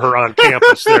housing for her on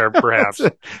campus there, perhaps.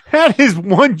 That is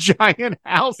one giant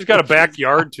house. She's got a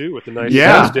backyard too with a nice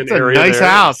it's a area nice there.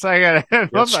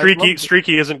 House.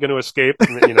 Streaky isn't going to escape,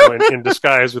 in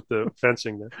disguise with the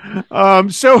fencing there.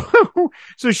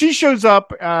 So she shows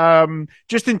up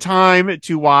just in time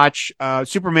to watch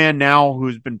Superman now,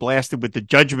 who's been blasted with the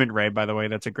Judgment Ray. By the way,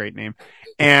 that's a great name,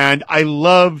 and I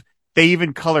love. They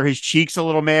even color his cheeks a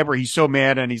little mad where he's so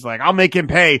mad and he's like, I'll make him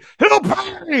pay. He'll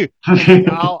pay.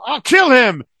 I'll kill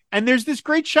him. And there's this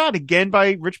great shot again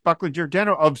by Rich Buckler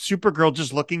Giordano of Supergirl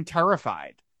just looking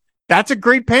terrified. That's a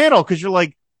great panel because you're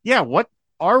like, yeah, what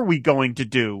are we going to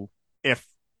do if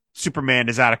Superman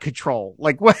is out of control?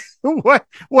 Like what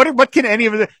can any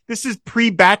of it? This is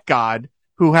pre-Bat God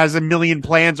who has a million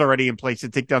plans already in place to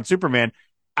take down Superman.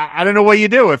 I don't know what you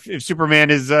do if Superman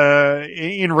is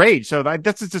enraged. So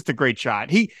that's just a great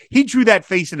shot. He drew that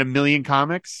face in a million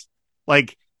comics.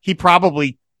 Like he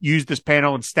probably used this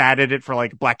panel and statted it for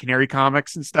like Black Canary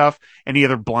comics and stuff, any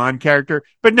other blonde character.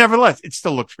 But nevertheless, it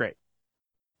still looks great.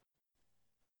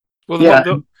 Well,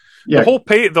 the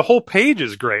whole page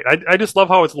is great. I just love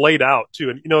how it's laid out too.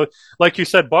 And like you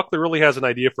said, Buckler really has an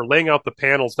idea for laying out the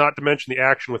panels, not to mention the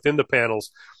action within the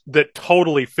panels that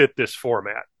totally fit this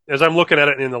format. As I'm looking at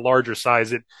it in the larger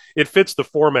size, it fits the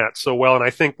format so well. And I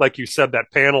think, like you said, that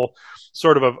panel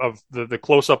sort of the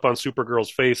close up on Supergirl's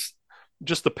face,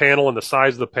 just the panel and the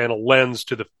size of the panel lends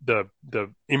to the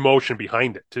emotion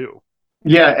behind it too.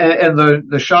 Yeah. And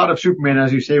the shot of Superman,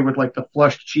 as you say, with like the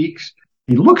flushed cheeks,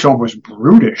 he looks almost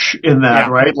brutish in that,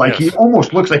 right? Like he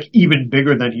almost looks like even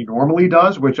bigger than he normally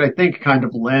does, which I think kind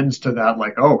of lends to that,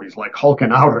 like, oh, he's like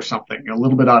hulking out or something, a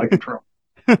little bit out of control.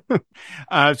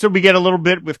 So we get a little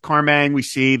bit with Carmang. We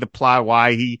see the plot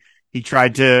why he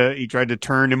tried to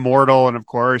turn immortal, and of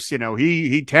course,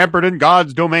 he tampered in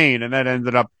God's domain, and that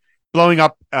ended up blowing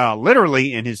up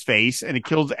literally in his face, and it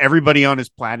kills everybody on his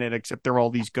planet except there are all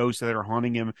these ghosts that are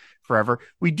haunting him forever.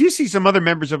 We do see some other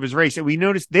members of his race, and we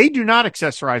notice they do not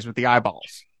accessorize with the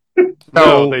eyeballs.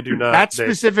 No, they do not. That's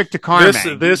specific to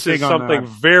Carmang. This is something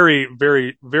very,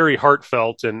 very, very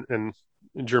heartfelt and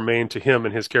germane to him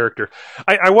and his character.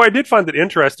 I did find it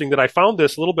interesting that I found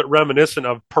this a little bit reminiscent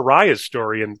of Pariah's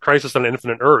story in Crisis on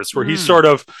Infinite Earths, where he sort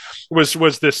of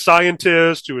was this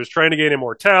scientist who was trying to gain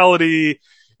immortality,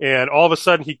 and all of a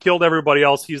sudden he killed everybody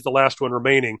else. He's the last one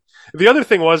remaining. The other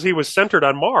thing was he was centered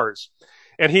on Mars,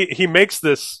 and he makes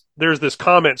this. There's this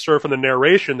comment sort of from the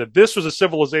narration that this was a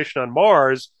civilization on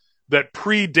Mars that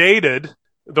predated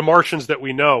the Martians that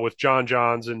we know with John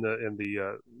Johns and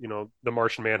the the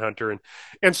Martian Manhunter,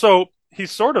 and so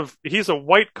he's a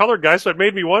white colored guy, so it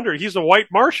made me wonder, he's a white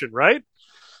Martian, right?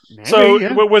 Maybe, So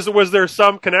yeah. was there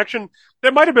some connection?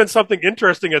 There might have been something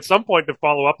interesting at some point to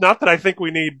follow up. Not that I think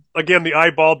we need, again, the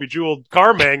eyeball bejeweled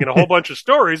Carmang and a whole bunch of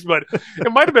stories, but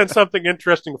it might have been something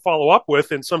interesting to follow up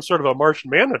with in some sort of a Martian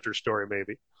Manhunter story,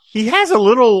 maybe. He has a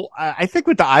little, I think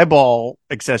with the eyeball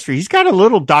accessory, he's got a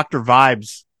little Dr.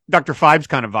 Phibes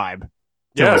kind of vibe.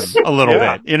 Yes. A little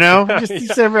bit, you know?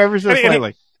 Just ever so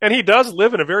slightly. And he does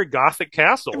live in a very gothic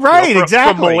castle. Right,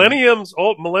 exactly. From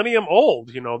millennium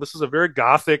old. This is a very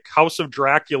gothic House of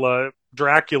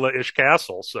Dracula-ish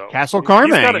castle. So Castle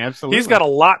Carmang, absolutely. He's got a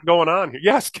lot going on here.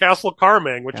 Yes, Castle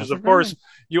Carmang, which is, of course,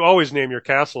 you always name your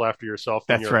castle after yourself.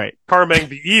 That's right. Carmang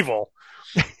the Evil.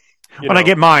 When I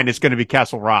get mine, it's going to be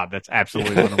Castle Rob. That's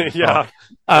absolutely what I'm going to yeah.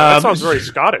 That sounds very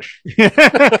Scottish.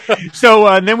 So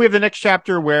and then we have the next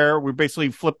chapter where we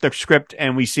basically flip the script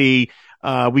and we see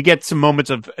we get some moments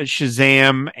of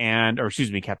Shazam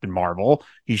Captain Marvel.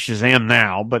 He's Shazam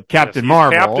now, but Captain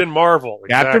Marvel. Captain Marvel.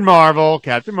 Exactly.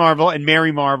 Captain Marvel and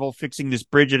Mary Marvel fixing this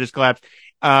bridge that has collapsed.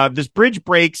 This bridge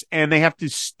breaks and they have to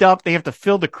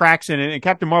fill the cracks in it. And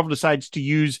Captain Marvel decides to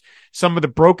use some of the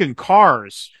broken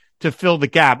cars to fill the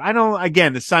gap.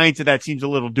 Again, the science of that seems a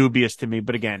little dubious to me,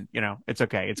 but again, it's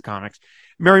okay. It's comics.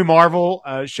 Mary Marvel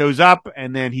shows up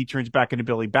and then he turns back into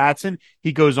Billy Batson.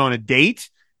 He goes on a date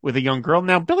with a young girl.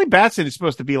 Now, Billy Batson is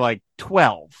supposed to be like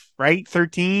 12, right?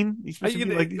 13? He's supposed to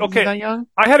be like, okay. He's not young?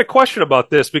 I had a question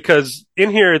about this because in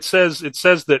here it says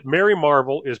that Mary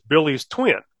Marvel is Billy's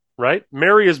twin, right?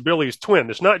 Mary is Billy's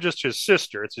twin. It's not just his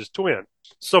sister, it's his twin.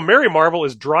 So Mary Marvel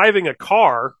is driving a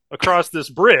car across this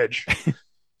bridge.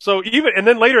 And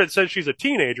then later it says she's a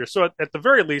teenager. So at the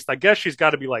very least, I guess she's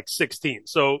got to be like 16.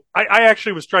 So I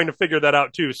actually was trying to figure that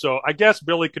out too. So I guess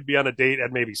Billy could be on a date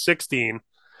at maybe 16,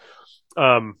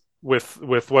 with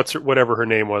whatever her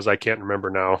name was. I can't remember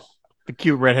now. The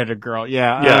cute redheaded girl.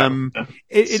 Yeah.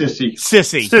 Sissy.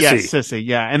 Sissy.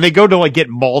 Yeah. And they go to like get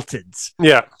malteds.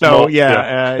 Yeah. So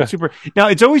it's super. Now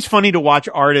it's always funny to watch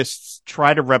artists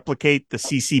try to replicate the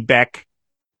CC Beck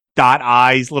dot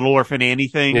eyes, Little Orphan Annie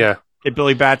thing. Yeah. That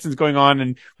Billy Batson's going on,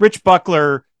 and Rich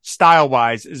Buckler,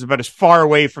 style-wise, is about as far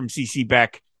away from CC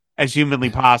Beck as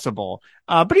humanly possible.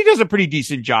 But he does a pretty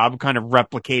decent job kind of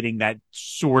replicating that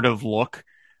sort of look.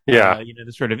 Yeah.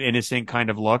 The sort of innocent kind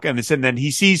of look. And then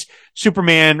he sees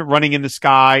Superman running in the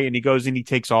sky, and he goes and he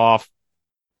takes off.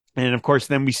 And of course,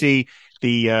 then we see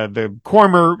the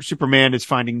Cormer Superman is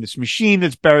finding this machine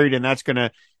that's buried, and that's going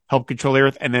to help control the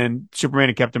Earth. And then Superman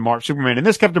and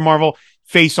this Captain Marvel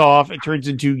face off. It turns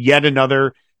into yet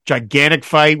another gigantic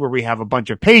fight where we have a bunch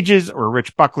of pages, or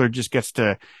Rich Buckler just gets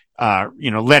to,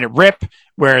 let it rip,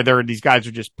 where these guys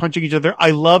are just punching each other.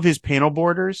 I love his panel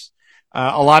borders.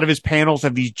 A lot of his panels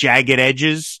have these jagged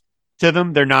edges to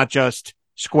them. They're not just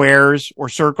squares or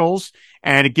circles.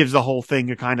 And it gives the whole thing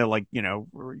a kind of like,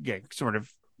 sort of,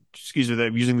 excuse me,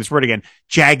 I'm using this word again,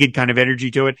 jagged kind of energy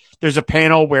to it. There's a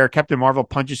panel where Captain Marvel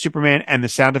punches Superman and the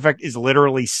sound effect is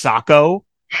literally Socko,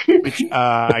 which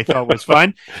I thought was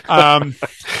fun.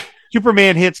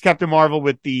 Superman hits Captain Marvel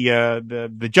with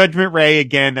the Judgment Ray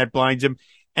again, that blinds him.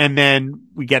 And then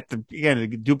we get the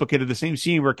duplicate of the same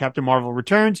scene where Captain Marvel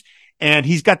returns, and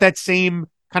he's got that same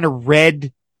kind of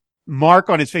red mark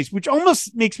on his face, which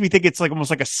almost makes me think it's like almost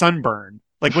like a sunburn.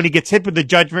 Like when he gets hit with the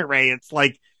Judgment Ray, it's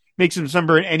like makes him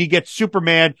sunburn, and he gets super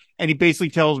mad, and he basically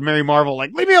tells Mary Marvel,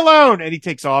 like, leave me alone, and he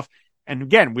takes off. And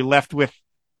again, we left with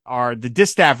the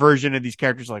distaff version of these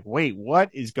characters like, wait, what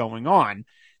is going on?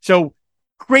 So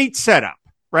great setup,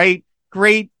 right?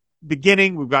 Great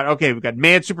beginning. We've got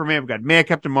Mad Superman, we've got Mad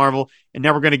Captain Marvel, and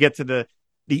now we're going to get to the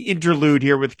interlude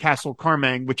here with Castle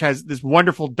Carmang, which has this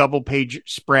wonderful double page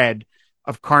spread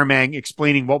of Carmang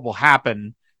explaining what will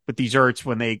happen with these Earths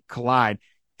when they collide.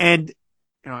 And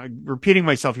I'm repeating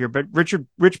myself here, but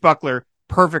Rich Buckler,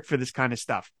 perfect for this kind of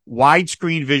stuff.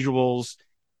 Widescreen visuals.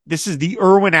 This is the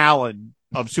Irwin Allen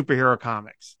of superhero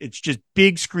comics. It's just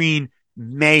big screen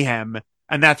mayhem.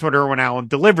 And that's what Irwin Allen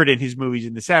delivered in his movies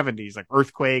in the 70s, like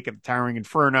Earthquake and the Towering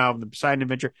Inferno and the Poseidon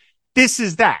Adventure. This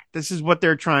is that. This is what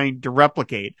they're trying to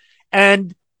replicate.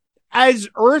 And as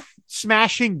Earth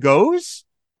smashing goes,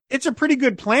 it's a pretty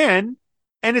good plan.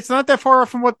 And it's not that far off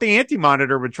from what the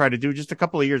Anti-Monitor would try to do just a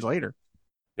couple of years later.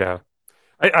 Yeah.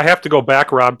 I have to go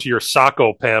back, Rob, to your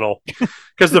Sacco panel,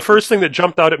 because the first thing that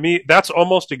jumped out at me, that's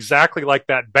almost exactly like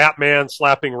that Batman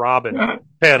slapping Robin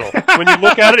panel. When you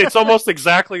look at it, it's almost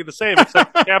exactly the same,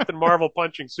 except Captain Marvel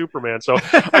punching Superman. So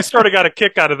I sort of got a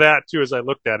kick out of that, too, as I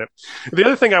looked at it. The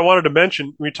other thing I wanted to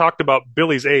mention, we talked about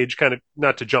Billy's age, kind of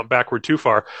not to jump backward too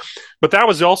far, but that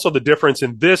was also the difference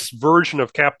in this version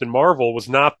of Captain Marvel.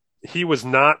 He was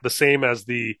not the same as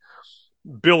the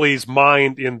Billy's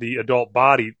mind in the adult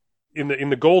body. In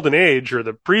the Golden Age or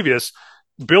the previous,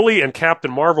 Billy and Captain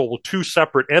Marvel were two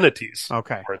separate entities.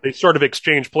 Okay. They sort of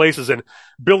exchange places, and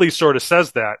Billy sort of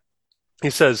says that. He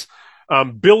says,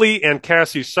 Billy and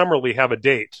Cassie Summerlee have a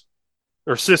date,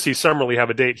 or Sissy Summerlee have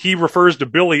a date. He refers to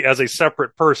Billy as a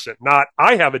separate person, not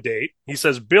I have a date. He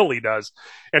says Billy does,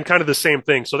 and kind of the same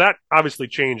thing. So that obviously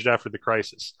changed after the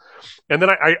crisis. And then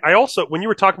I also, when you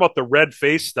were talking about the red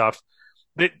face stuff,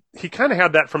 he kind of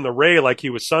had that from the Ray, like he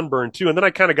was sunburned too. And then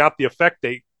I kind of got the effect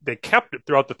they kept it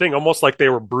throughout the thing, almost like they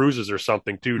were bruises or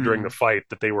something too during the fight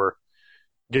that they were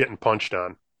getting punched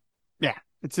on. Yeah,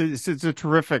 it's a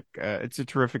terrific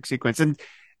sequence. And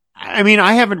I mean,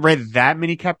 I haven't read that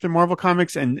many Captain Marvel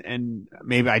comics, and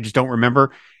maybe I just don't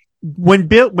remember when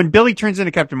Billy turns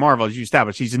into Captain Marvel, as you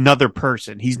established, he's another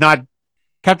person. He's not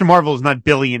Captain Marvel is not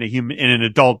Billy in an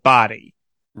adult body.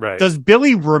 Right? Does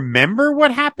Billy remember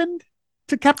what happened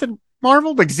to Captain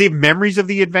Marvel? Like, does he have memories of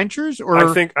the adventures? Or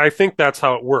I think that's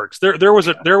how it works. There was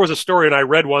a story, and I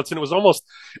read once, and it was almost,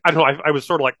 I don't know, I was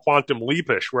sort of like Quantum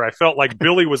Leapish, where I felt like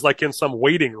Billy was like in some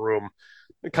waiting room,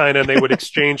 kind of, and they would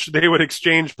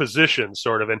exchange positions,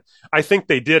 sort of. And I think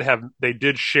they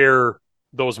did share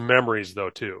those memories though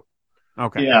too.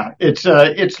 Okay. Yeah, it's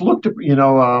looked,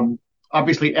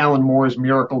 obviously Alan Moore's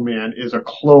Miracle Man is a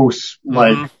close,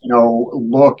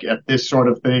 look at this sort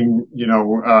of thing,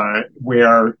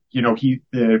 where,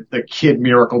 the kid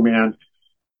Miracle Man,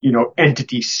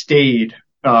 entity stayed.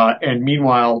 And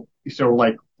meanwhile, so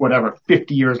like whatever,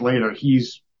 50 years later,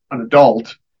 he's an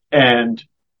adult and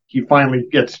he finally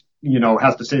gets,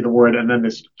 has to say the word, and then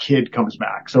this kid comes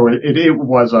back. So it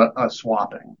was a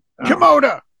swapping.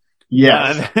 Komoda!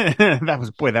 Yes. That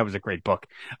was a great book.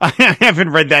 I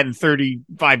haven't read that in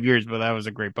 35 years, but that was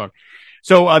a great book.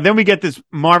 So then we get this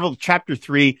Marvel Chapter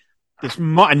 3,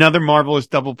 another marvelous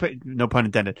no pun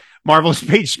intended, marvelous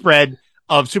page spread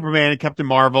of Superman and Captain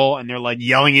Marvel, and they're like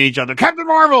yelling at each other, Captain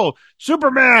Marvel,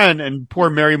 Superman, and poor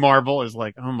Mary Marvel is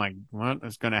like, oh my, what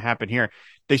is going to happen here?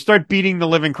 They start beating the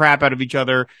living crap out of each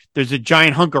other. There's a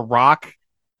giant hunk of rock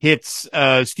hits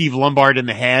Steve Lombard in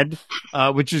the head,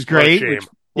 which is great.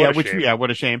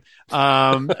 What a shame.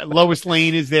 Lois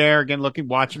Lane is there again,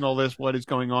 watching all this. What is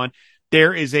going on?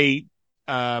 There is I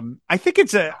think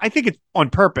it's on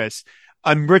purpose.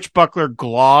 A Rich Buckler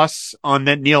gloss on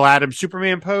that Neil Adams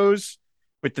Superman pose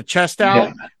with the chest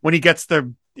out when he gets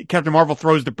Captain Marvel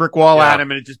throws the brick wall at him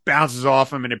and it just bounces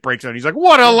off him and it breaks out. He's like,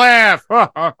 what a laugh.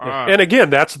 And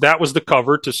again, that was the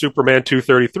cover to Superman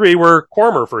 233 where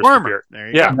Cormer first appeared.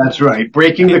 That's right.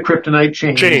 Breaking the kryptonite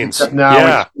chains. Except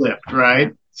now it's flipped,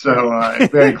 right? So,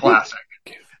 very classic.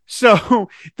 So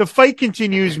the fight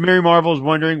continues. Mary Marvel is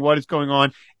wondering what is going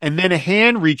on. And then a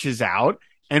hand reaches out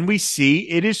and we see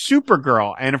it is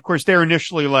Supergirl. And of course, they're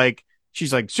initially like,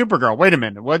 she's like, Supergirl, wait a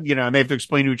minute. What, and they have to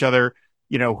explain to each other,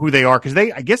 who they are. Cause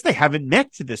I guess they haven't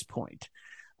met to this point.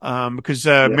 Because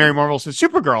Mary Marvel says,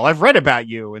 Supergirl, I've read about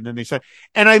you. And then they said,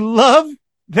 and I love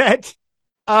that,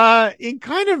 in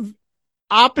kind of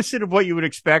opposite of what you would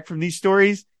expect from these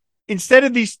stories, instead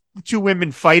of these two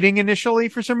women fighting initially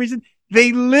for some reason,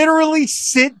 they literally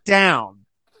sit down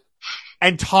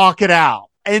and talk it out.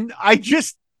 And I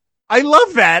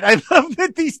love that. I love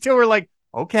that these two are like,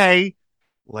 okay,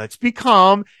 let's be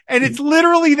calm. And it's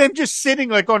literally them just sitting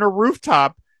like on a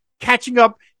rooftop, catching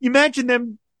up. Imagine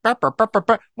them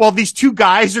while these two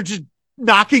guys are just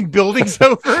knocking buildings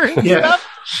over and stuff.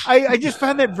 I just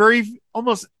found that very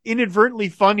almost inadvertently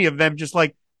funny of them. Just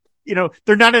like,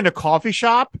 they're not in a coffee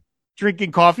shop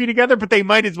drinking coffee together, but they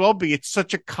might as well be. It's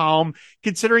such a calm,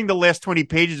 considering the last 20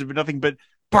 pages have been nothing but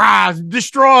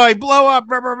destroy, blow up,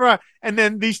 blah, blah, blah. And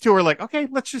then these two are like, okay,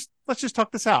 let's just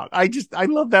talk this out. I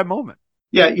love that moment.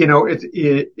 Yeah.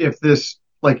 If this,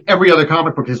 like every other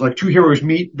comic book is like two heroes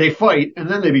meet, they fight, and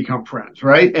then they become friends,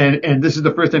 right? And this is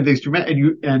the first time these two met,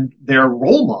 and their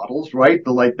role models, right?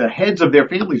 The heads of their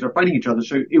families are fighting each other.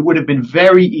 So it would have been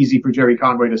very easy for Jerry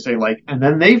Conway to say like, and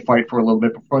then they fight for a little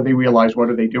bit before they realize what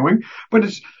are they doing. But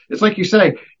it's it's like you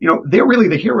say, they're really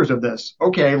the heroes of this.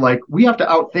 Okay, like we have to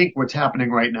outthink what's happening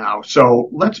right now. So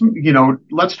let's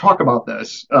talk about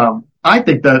this. I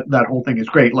think that whole thing is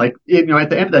great. Like, at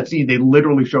the end of that scene, they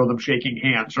literally show them shaking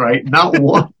hands, right? Not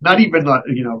one, not even,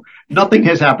 nothing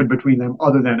has happened between them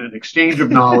other than an exchange of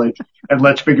knowledge and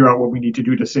let's figure out what we need to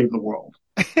do to save the world.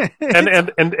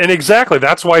 And exactly,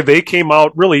 that's why they came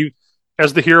out really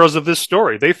as the heroes of this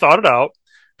story. They thought it out.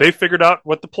 They figured out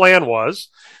what the plan was.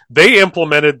 They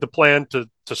implemented the plan to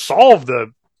solve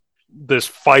this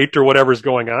fight or whatever's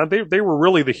going on. They were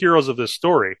really the heroes of this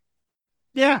story.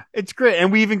 Yeah, it's great. And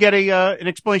we even get an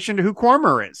explanation to who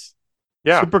Quarmer is.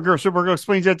 Yeah. Supergirl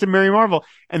explains that to Mary Marvel.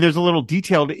 And there's a little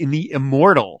detail in the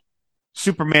Immortal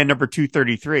Superman number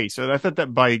 233. So I thought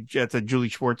that's a Julie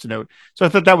Schwartz note. So I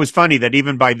thought that was funny that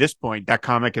even by this point, that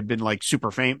comic had been like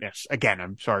super famous. Again,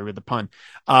 I'm sorry with the pun.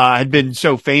 Had been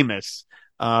so famous,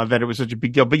 that it was such a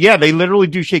big deal. But yeah, they literally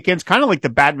do shake hands, kind of like the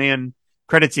Batman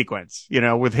credit sequence,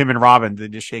 with him and Robin. They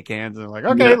just shake hands and they're like,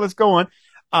 okay, let's go on.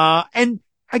 And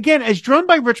again, as drawn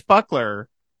by Rich Buckler,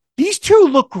 these two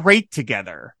look great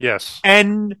together. Yes.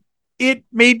 And it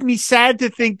made me sad to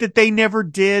think that they never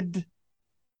did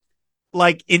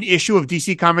like an issue of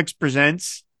DC Comics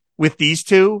Presents with these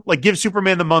two, like give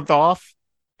Superman the month off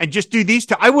and just do these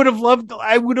two. I would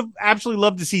have absolutely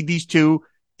loved to see these two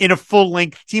in a full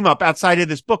length team up outside of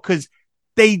this book, because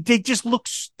they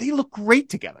look great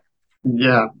together.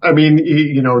 Yeah. I mean,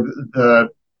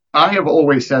 I have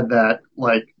always said that,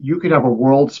 like, you could have a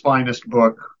world's finest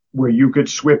book where you could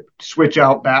switch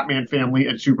out Batman family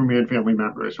and Superman family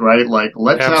members, right? Like,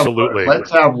 let's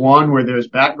have one where there's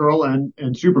Batgirl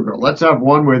and Supergirl. Let's have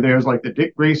one where there's like the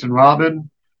Dick Grayson Robin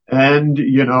and,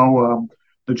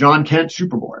 the John Kent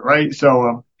Superboy, right?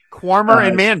 So, Quarmer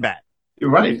and Man-Bat.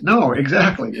 Right. No,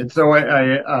 exactly. And so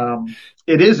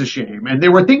it is a shame. And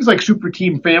there were things like Super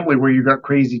Team Family where you got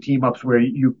crazy team ups where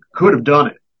you could have done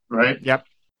it, right? Yep.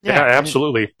 Yeah,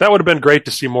 absolutely. That would have been great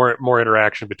to see more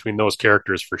interaction between those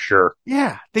characters for sure.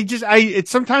 Yeah,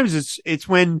 sometimes it's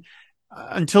when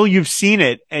until you've seen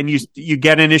it and you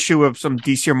get an issue of some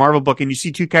DC or Marvel book and you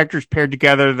see two characters paired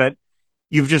together that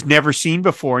you've just never seen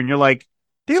before, and you're like,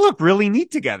 they look really neat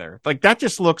together. Like that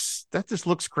just looks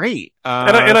great.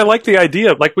 And I like the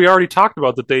idea, like we already talked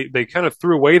about, that they kind of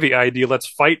threw away the idea, let's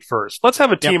fight first. Let's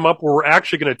have a team up where we're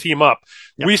actually going to team up.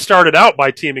 Yep. We started out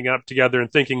by teaming up together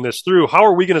and thinking this through. How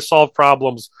are we going to solve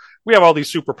problems? We have all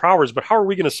these superpowers, but how are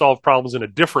we going to solve problems in a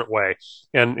different way?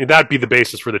 And that'd be the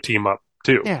basis for the team up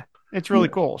too. Yeah. It's really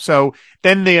cool. So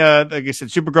then like I said,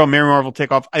 Supergirl and Mary Marvel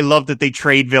take off. I love that they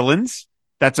trade villains.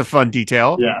 That's a fun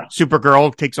detail. Yeah.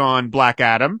 Supergirl takes on Black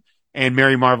Adam and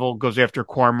Mary Marvel goes after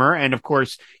Quarmer. And of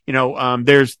course,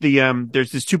 there's there's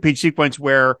this 2-page sequence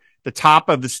where the top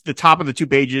of the 2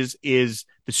 pages is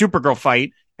the Supergirl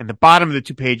fight and the bottom of the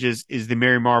 2 pages is the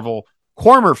Mary Marvel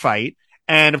Quarmer fight.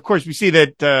 And of course we see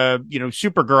that,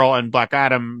 Supergirl and Black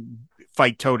Adam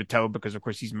fight toe to toe because of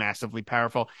course he's massively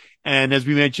powerful. And as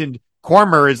we mentioned,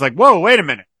 Quarmer is like, whoa, wait a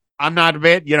minute. I'm not a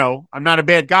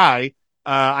bad guy.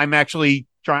 I'm actually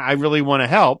I really want to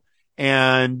help.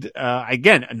 And,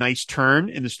 again, a nice turn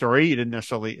in the story. You didn't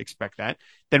necessarily expect that.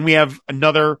 Then we have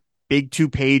another big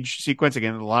 2-page sequence.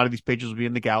 Again, a lot of these pages will be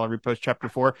in the gallery post chapter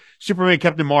 4. Superman,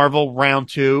 Captain Marvel, round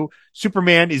 2.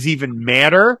 Superman is even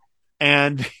madder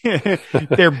and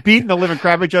they're beating the living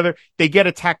crap out of each other. They get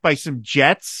attacked by some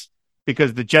jets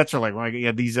because the jets are like, well,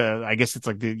 yeah, these, I guess it's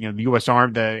like the U.S.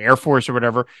 Army, the Air Force or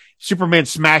whatever. Superman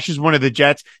smashes one of the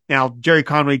jets. Now, Jerry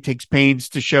Conway takes pains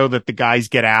to show that the guys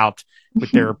get out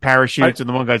with their parachutes. And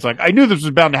the one guy's like, I knew this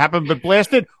was bound to happen, but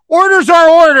blasted, orders are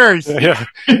orders. Yeah.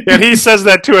 And he says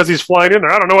that too as he's flying in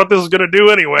there. I don't know what this is going to do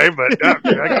anyway, but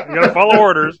you got to follow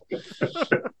orders.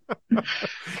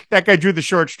 That guy drew the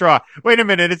short straw. Wait a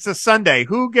minute. It's a Sunday.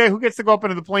 Who gets to go up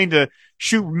into the plane to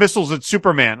shoot missiles at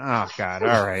Superman? Oh God.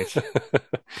 All right.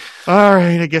 All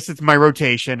right. I guess it's my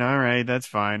rotation. All right. That's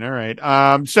fine. All right.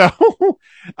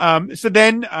 So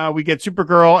then we get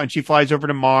Supergirl and she flies over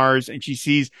to Mars and she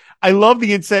sees, I love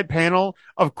the inset panel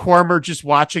of Quarmer just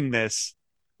watching this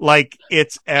like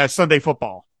it's Sunday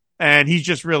football and he's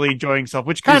just really enjoying himself,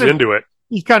 which kind he's of into it.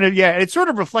 He's kind of, yeah, it sort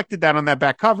of reflected that on that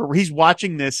back cover where he's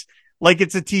watching this like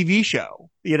it's a TV show.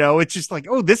 It's just like,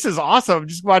 oh, this is awesome.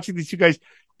 Just watching these two guys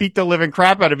beat the living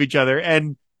crap out of each other.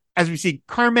 And as we see,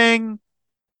 Carmang,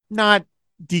 not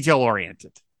detail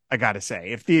oriented, I gotta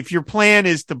say. If your plan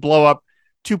is to blow up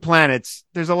 2 planets,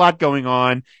 there's a lot going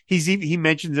on. He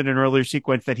mentions in an earlier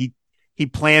sequence that he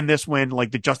planned this when like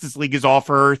the Justice League is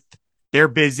off Earth. They're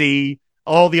busy.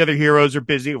 All the other heroes are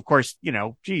busy. Of course,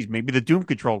 maybe the Doom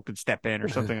Control could step in or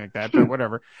something like that, but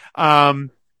whatever.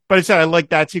 but I said I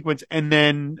like that sequence. And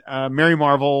then Mary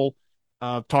Marvel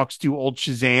talks to old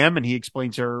Shazam, and he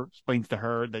explains to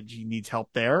her that she needs help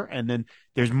there. And then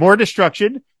there's more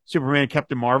destruction. Superman and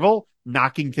Captain Marvel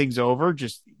knocking things over,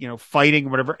 just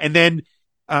fighting whatever. And then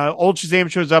old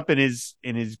Shazam shows up in his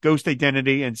ghost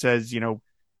identity and says,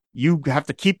 you have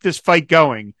to keep this fight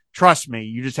going. Trust me,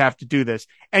 you just have to do this.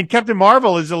 And Captain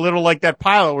Marvel is a little like that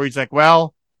pilot where he's like,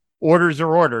 well, orders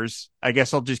are orders. I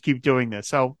guess I'll just keep doing this.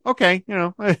 So, okay,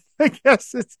 I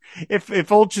guess it's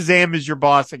if old Shazam is your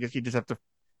boss, I guess you just have to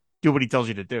do what he tells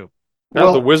you to do.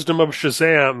 Now, the wisdom of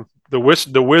Shazam, the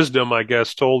wisdom, I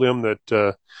guess, told him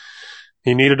that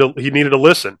he needed to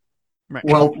listen. Right.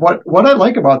 Well, what I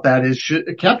like about that is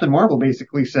Captain Marvel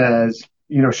basically says,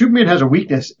 Superman has a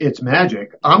weakness. It's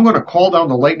magic. I'm going to call down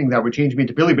the lightning that would change me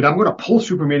into Billy, but I'm going to pull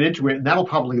Superman into it, and that'll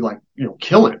probably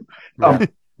kill him. Yeah.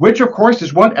 Which, of course,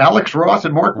 is what Alex Ross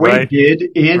and Mark Waid did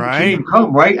in Kingdom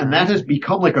Come, right? And that has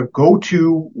become like a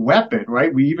go-to weapon,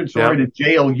 right? We even saw it in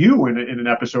JLU in an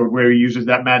episode where he uses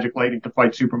that magic lightning to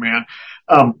fight Superman.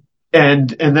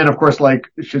 And then, of course, like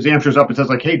Shazam shows up and says,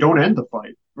 like, hey, don't end the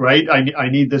fight, right? I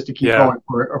need this to keep going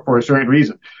for a certain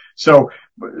reason. So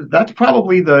that's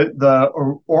probably the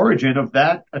origin of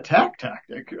that attack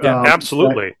tactic. Yeah,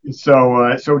 absolutely.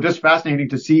 So just fascinating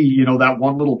to see, that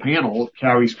one little panel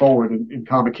carries forward in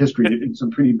comic history in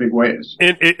some pretty big ways.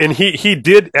 And he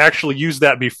did actually use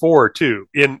that before too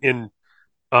in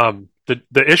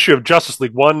the issue of Justice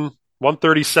League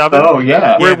 137. Oh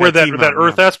yeah. Where that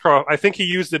Earth escrow, I think he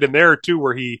used it in there too,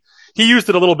 where he used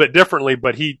it a little bit differently,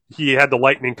 but he had the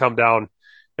lightning come down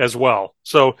as well.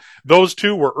 So those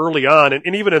two were early on.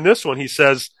 And even in this one, he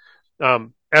says,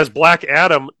 as Black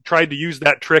Adam tried to use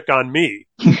that trick on me.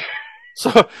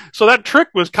 So that trick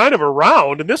was kind of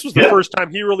around, and this was the first time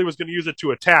he really was going to use it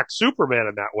to attack Superman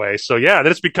in that way. So yeah,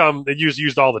 that's become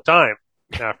used all the time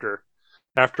after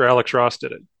Alex Ross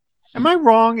did it. Am I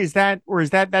wrong? Is that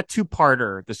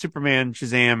two-parter, the Superman,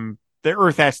 Shazam, the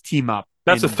Earth-S team up?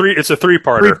 It's a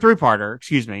three-parter. Three-parter,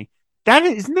 excuse me.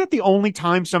 Isn't that the only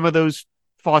time some of those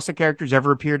Fawcett characters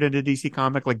ever appeared in a DC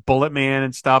comic, like Bullet Man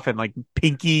and stuff, and like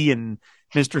Pinky and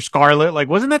Mr. Scarlet? Like,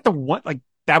 wasn't that the one? Like,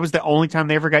 that was the only time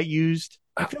they ever got used.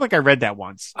 I feel like I read that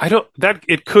once.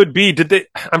 It could be. Did they?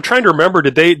 I'm trying to remember.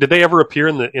 Did they ever appear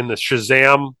in the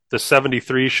Shazam, the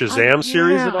 73 Shazam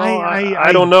series at all?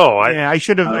 I don't know. I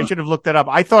should have looked that up.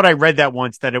 I thought I read that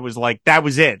once, that it was like that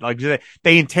was it. Like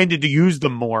they intended to use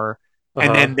them more.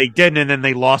 And then they didn't, and then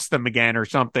they lost them again or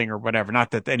something or whatever.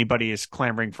 Not that anybody is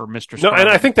clamoring for Mr. Scarlet. No, and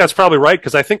I think that's probably right,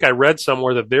 because I think I read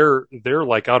somewhere that they're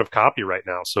like out of copy right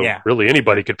now. So really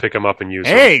anybody could pick them up and use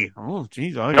them. Hey! Oh,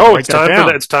 geez.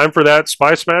 It's time for that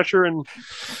Spy Smasher and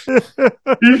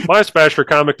Spy Smasher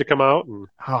comic to come out. Oh,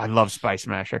 I love Spy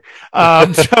Smasher.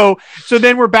 So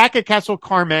then we're back at Castle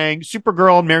Carmang.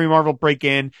 Supergirl and Mary Marvel break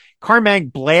in.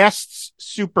 Carmang blasts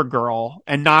Supergirl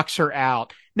and knocks her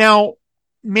out. Now,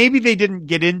 maybe they didn't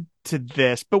get into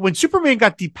this, but when Superman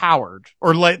got depowered,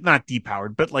 or not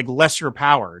depowered, but like lesser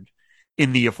powered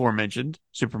in the aforementioned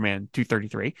Superman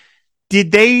 233,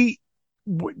 did they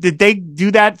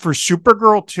do that for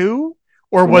Supergirl too?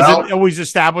 Or was it always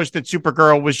established that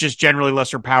Supergirl was just generally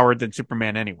lesser powered than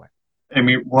Superman anyway? I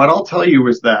mean, what I'll tell you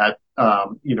is that,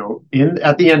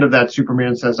 at the end of that,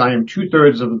 Superman says, I am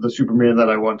 2/3 of the Superman that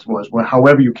I once was. Well,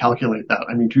 however you calculate that.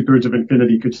 I mean, 2/3 of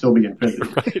infinity could still be infinity.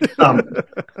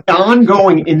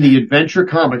 Ongoing in the Adventure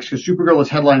Comics, because Supergirl is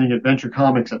headlining Adventure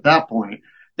Comics at that point,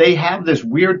 they have this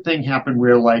weird thing happen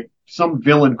where, like, some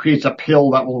villain creates a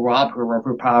pill that will rob her of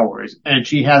her powers. And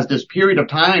she has this period of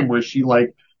time where she,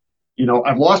 like,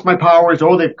 I've lost my powers.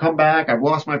 Oh, they've come back. I've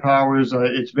lost my powers.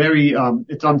 It's very,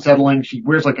 it's unsettling. She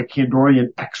wears like a Kandorian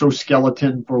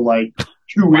exoskeleton for like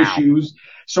 2 issues.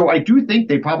 So I do think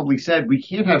they probably said we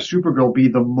can't have Supergirl be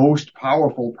the most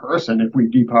powerful person if we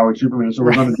depowered Superman. So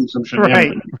we're going to do some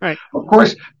shenanigans. Right. Of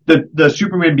course, the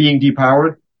Superman being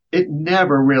depowered, it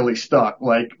never really stuck.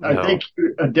 Like, no. I think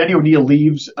Denny O'Neil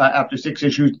leaves after 6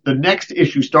 issues. The next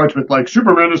issue starts with, like,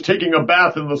 Superman is taking a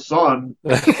bath in the sun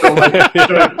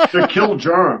to kill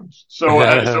germs. So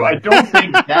I don't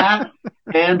think that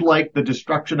and, like, the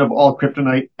destruction of all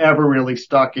kryptonite ever really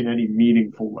stuck in any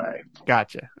meaningful way.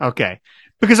 Gotcha. Okay.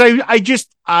 Because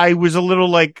I was a little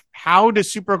like, how does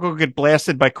Supergirl get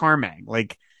blasted by Carmang?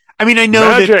 Like, I mean, I know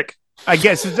magic. I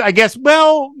guess.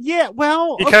 Well, yeah.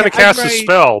 Well, he kind of casts a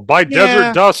spell by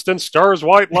desert dust and stars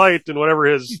white light and whatever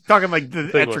his. He's talking like the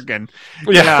Etrigan.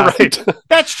 Yeah, right.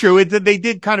 That's true. They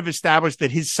did kind of establish that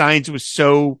his science was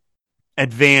so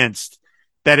advanced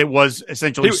that it was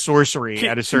essentially sorcery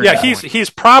at a certain point. He's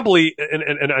probably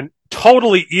a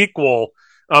totally equal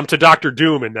to Doctor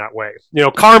Doom in that way.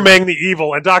 Carmang the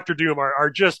Evil and Doctor Doom are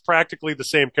just practically the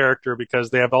same character because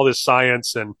they have all this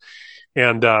science and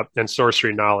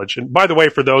sorcery knowledge. And by the way,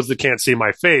 for those that can't see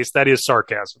my face, that is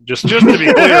sarcasm. Just to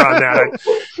be clear on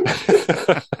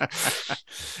that.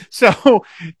 So,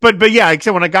 but yeah,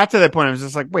 except when I got to that point, I was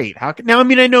just like, wait, how can, now, I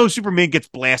mean, I know Superman gets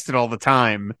blasted all the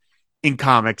time in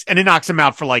comics and it knocks him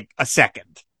out for like a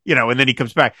second, and then he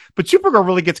comes back, but Supergirl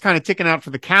really gets kind of taken out for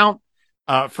the count,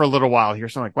 for a little while here.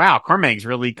 So I'm like, wow, Carmang's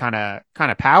really kind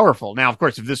of powerful. Now, of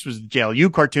course, if this was the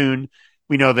JLU cartoon,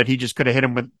 we know that he just could have hit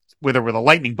him with a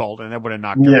lightning bolt and that would have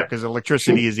knocked him out because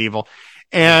electricity is evil.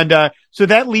 And so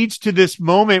that leads to this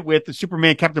moment with the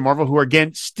Superman, Captain Marvel, who are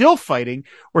again still fighting,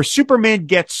 where Superman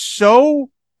gets so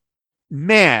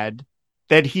mad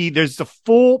that there's the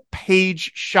full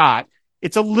page shot.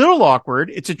 It's a little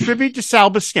awkward. It's a tribute to Sal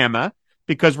Buscema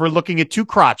because we're looking at two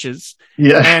crotches.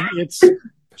 Yeah. And it's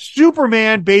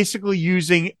Superman basically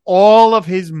using all of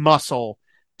his muscle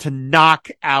to knock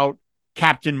out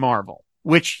Captain Marvel,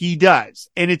 which he does.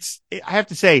 And I have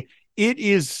to say, it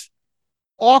is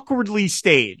awkwardly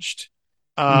staged,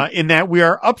 in that we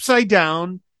are upside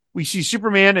down. We see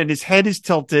Superman and his head is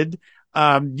tilted.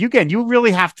 You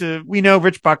really have to, we know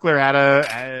Rich Buckler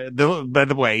had by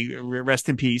the way, rest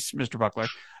in peace, Mr. Buckler.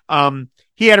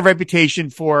 He had a reputation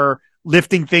for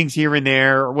lifting things here and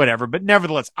there or whatever, but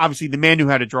nevertheless, obviously the man knew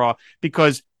how to draw,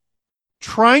 because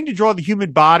trying to draw the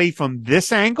human body from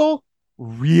this angle,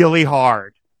 really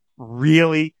hard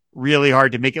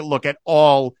to make it look at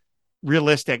all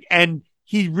realistic. And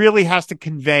he really has to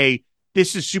convey,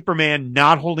 this is Superman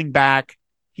not holding back.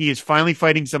 He is finally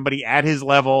fighting somebody at his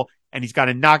level and he's got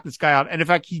to knock this guy out. And in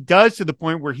fact, he does, to the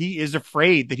point where he is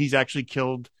afraid that he's actually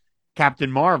killed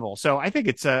Captain Marvel. So I think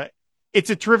it's a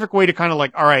terrific way to kind of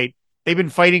like, all right, they've been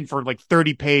fighting for like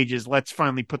 30 pages. Let's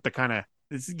finally put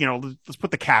let's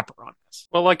put the capper on this.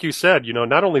 Well, like you said,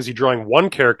 not only is he drawing one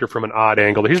character from an odd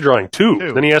angle, he's drawing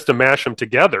two. Then he has to mash them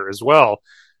together as well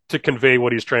to convey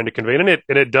what he's trying to convey.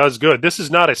 And it does good. This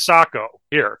is not a Sacco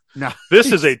here. No.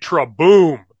 This is a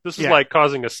Traboom. This is like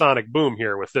causing a sonic boom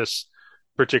here with this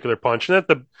particular punch. And at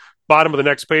the bottom of the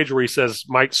next page where he says,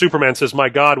 Superman says, "My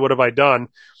God, what have I done?"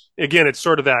 Again, it's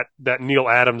sort of that Neil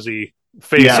Adams-y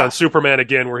face on Superman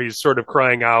again, where he's sort of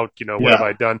crying out, what have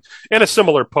I done? And a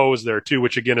similar pose there too,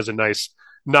 which again is a nice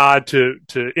nod to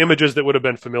images that would have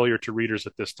been familiar to readers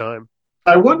at this time.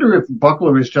 I wonder if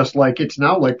Buckler is just like, it's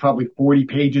now like probably 40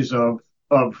 pages of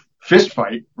fist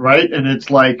fight, right? And it's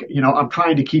like, I'm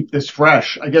trying to keep this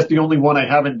fresh. I guess the only one I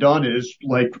haven't done is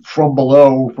like From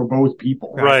Below for both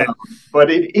people. Right.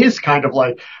 But it is kind of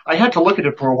like, I had to look at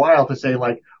it for a while to say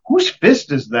like, whose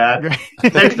fist is that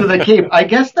next to the cape? I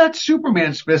guess that's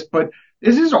Superman's fist, but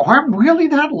is his arm really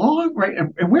that long? Right.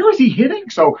 And where is he hitting?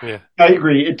 So I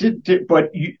agree. It did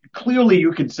but clearly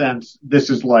you can sense this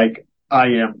is like, I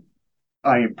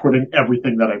am putting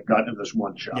everything that I've got in this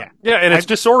one shot. Yeah, and it's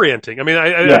disorienting. I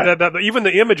mean, even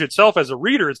the image itself as a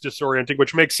reader is disorienting,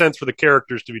 which makes sense for the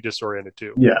characters to be disoriented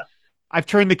too. Yeah. I've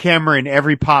turned the camera in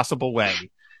every possible way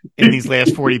in these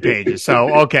last 40 pages.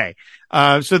 So, okay.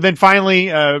 So then finally,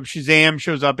 Shazam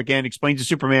shows up again, explains to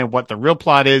Superman what the real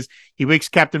plot is. He wakes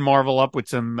Captain Marvel up with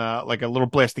some, like a little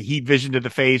blast of heat vision to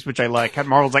the face, which I like. Captain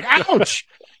Marvel's like, ouch!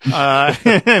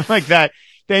 Like that.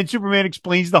 Then Superman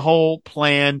explains the whole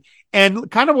plan.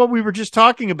 And kind of what we were just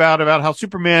talking about how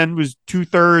Superman was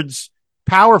 2/3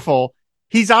 powerful.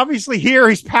 He's obviously here.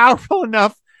 He's powerful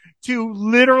enough to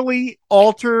literally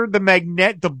bolster the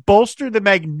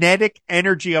magnetic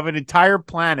energy of an entire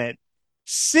planet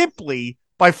simply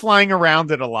by flying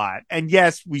around it a lot. And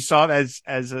yes, we saw it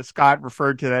as Scott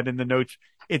referred to that in the notes.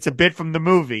 It's a bit from the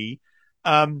movie.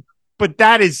 But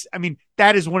that is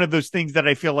one of those things that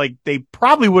I feel like they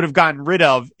probably would have gotten rid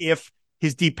of if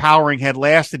his depowering had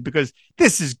lasted, because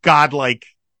this is godlike.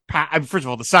 First of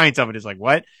all, the science of it is like,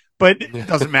 what? But it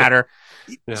doesn't matter.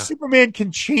 Superman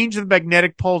can change the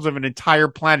magnetic poles of an entire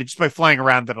planet just by flying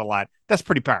around it a lot. That's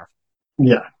pretty powerful.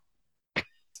 Yeah.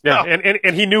 Yeah,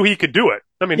 and he knew he could do it.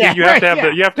 I mean, you have to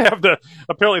have the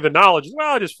apparently the knowledge.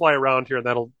 Well, I'll just fly around here, and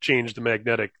that'll change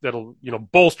the that'll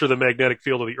bolster the magnetic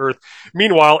field of the Earth.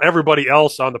 Meanwhile, everybody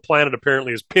else on the planet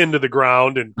apparently is pinned to the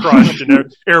ground and crushed,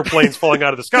 and airplanes falling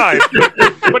out of the sky.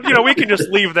 But we can just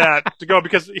leave that to go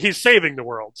because he's saving the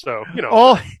world. So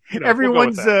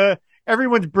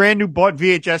everyone's brand new bought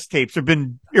VHS tapes have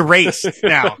been erased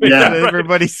now.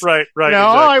 Everybody's right. Exactly.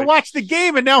 I watched the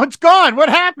game and now it's gone. What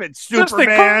happened?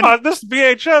 Superman. This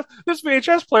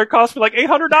VHS player cost me like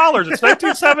 $800. It's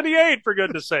 1978, for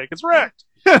goodness sake. It's wrecked.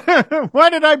 Why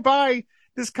did I buy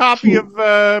this copy of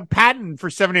Patton for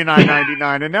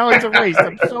 $79.99, and now it's erased.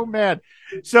 I'm so mad.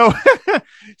 So,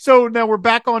 so now we're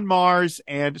back on Mars,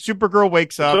 and Supergirl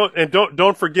wakes up.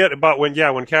 Don't forget about when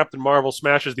Captain Marvel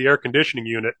smashes the air conditioning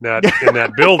unit in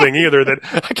that building either. That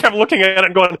I kept looking at it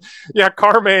and going, yeah,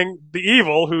 Carmang the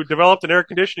Evil, who developed an air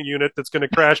conditioning unit that's going to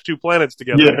crash two planets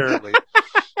together. Apparently.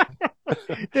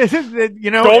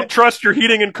 Don't trust your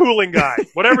heating and cooling guy.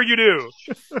 Whatever you do,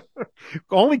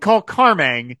 only call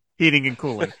Carmang heating and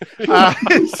cooling.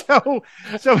 So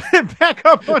back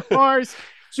up on Mars,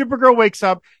 Supergirl wakes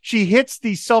up. She hits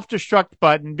the self-destruct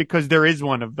button because there is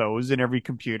one of those in every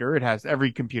computer.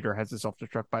 Every computer has a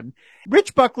self-destruct button.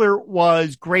 Rich Buckler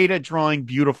was great at drawing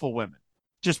beautiful women.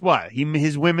 Just what?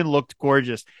 His women looked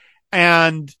gorgeous.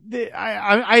 And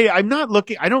I'm not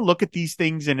looking, I don't look at these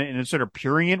things in a sort of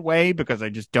prurient way because I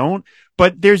just don't.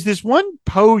 But there's this one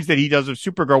pose that he does of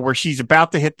Supergirl where she's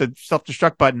about to hit the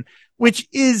self-destruct button, which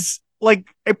is like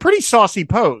a pretty saucy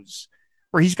pose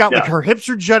where he's got like her hips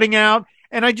are jutting out.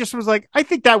 And I just was like, I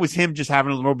think that was him just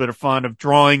having a little bit of fun of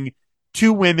drawing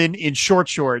two women in short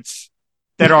shorts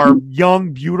that are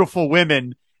young, beautiful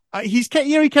women. He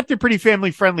kept it pretty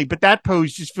family friendly, but that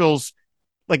pose just feels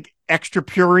like extra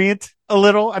prurient a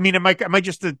little. I mean, am I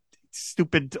just a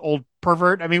stupid old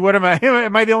pervert? I mean, what am I?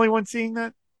 Am I the only one seeing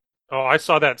that? Oh, I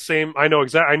saw that same. I knew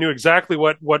exactly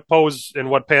what pose and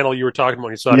what panel you were talking about.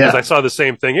 You saw because I saw the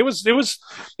same thing. It was,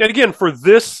 and again for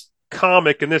this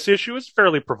comic and this issue, it's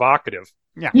fairly provocative.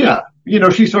 Yeah.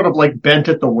 She's sort of like bent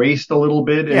at the waist a little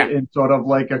bit in sort of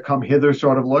like a come hither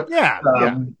sort of look.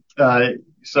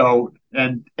 So,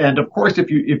 and of course, if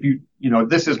you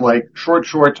this is like short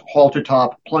shorts, halter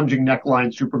top, plunging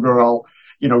neckline, Supergirl,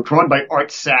 drawn by Art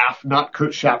Saf, not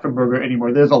Kurt Schaffenberger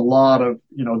anymore. There's a lot of,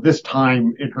 this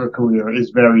time in her career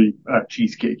is very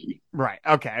cheesecakey. Right.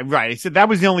 Okay. Right. So that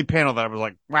was the only panel that I was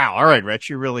like, wow. All right, Rich,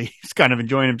 he's kind of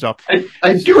enjoying himself.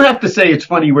 I do have to say it's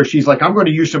funny where she's like, I'm going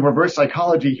to use some reverse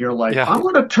psychology here. Like, I'm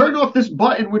going to turn off this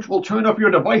button, which will turn off your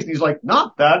device. And he's like,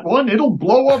 not that one. It'll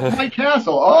blow up my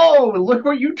castle. Oh, look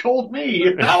what you told me.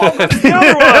 Now I'm the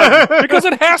other one, because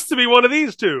it has to be one of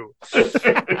these two. It's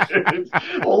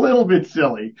a little bit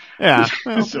silly. Yeah.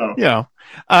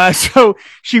 So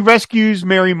she rescues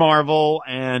Mary Marvel,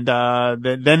 and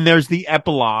then there's the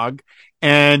epilogue.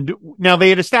 And now they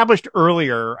had established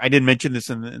earlier, I didn't mention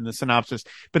this in the synopsis,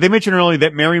 but they mentioned earlier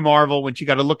that Mary Marvel, when she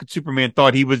got a look at Superman,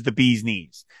 thought he was the bee's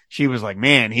knees. She was like,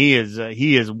 man, he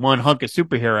is one hunk of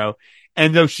superhero.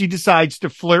 And though she decides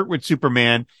to flirt with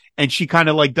Superman, and she kind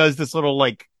of like does this little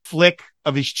like flick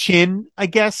of his chin, I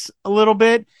guess, a little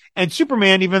bit. And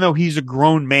Superman, even though he's a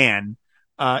grown man,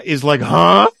 is like,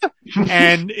 huh?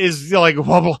 And is like,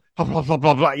 blah, blah, blah, blah,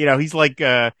 blah, blah. He's like,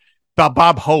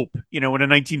 Bob Hope, in a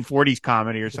 1940s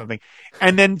comedy or something.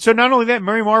 And then, so not only that,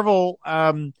 Mary Marvel,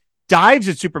 dives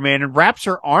at Superman and wraps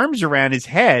her arms around his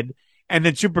head. And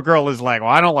then Supergirl is like,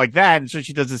 well, I don't like that. And so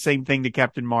she does the same thing to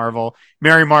Captain Marvel.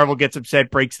 Mary Marvel gets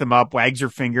upset, breaks them up, wags her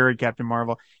finger at Captain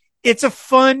Marvel. It's a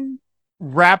fun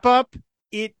wrap up.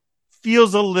 It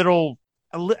feels I don't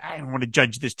want to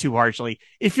judge this too harshly.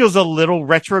 It feels a little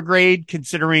retrograde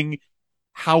considering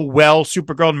how well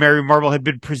Supergirl and Mary Marvel had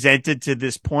been presented to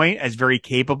this point as very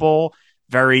capable,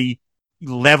 very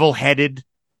level-headed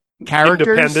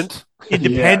characters.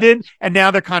 Independent. And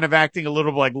now they're kind of acting a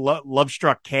little like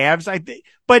love-struck calves, I think.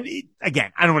 But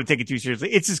again, I don't want to take it too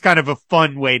seriously. It's just kind of a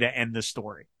fun way to end the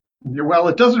story. Well,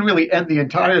 it doesn't really end the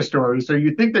entire story, so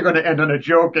you think they're going to end on a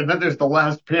joke, and then there's the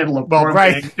last panel of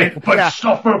Carmang, but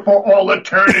suffer for all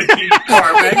eternity,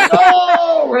 Carmang.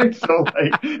 Oh, it's so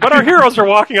late. But our heroes are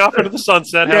walking off into the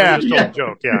sunset having a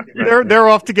joke. Yeah, they're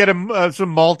off to get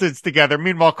some malteds together.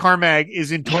 Meanwhile, Carmang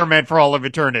is in torment for all of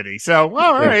eternity. So,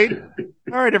 all right,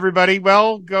 everybody.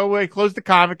 Well, go close the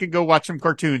comic and go watch some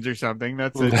cartoons or something.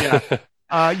 That's it.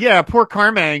 Yeah. Poor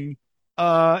Carmang.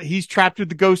 He's trapped with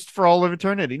the ghost for all of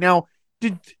eternity. Now,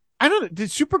 did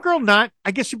Supergirl not,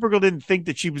 I guess Supergirl didn't think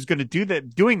that she was going to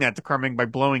doing that to Carmang by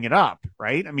blowing it up,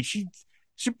 right? I mean,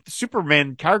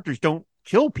 Superman characters don't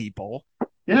kill people.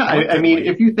 Yeah. I mean,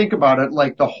 if you think about it,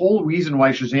 like the whole reason why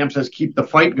Shazam says keep the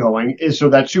fight going is so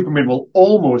that Superman will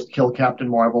almost kill Captain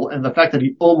Marvel. And the fact that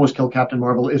he almost killed Captain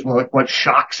Marvel is what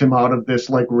shocks him out of this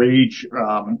like rage,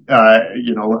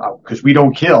 because we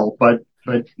don't kill, but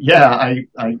yeah,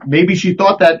 I maybe she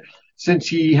thought that since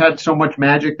he had so much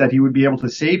magic that he would be able to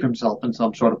save himself in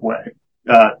some sort of way.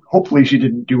 Hopefully she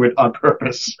didn't do it on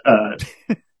purpose.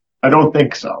 I don't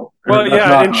think so.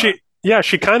 Well,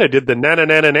 she kind of did the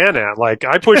na-na-na-na-na-na. Like,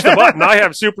 I push the button, I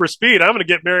have super speed, I'm going to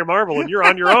get Mary Marvel, and you're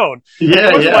on your own.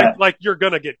 It wasn't like you're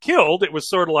going to get killed. It was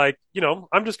sort of like,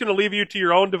 I'm just going to leave you to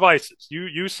your own devices.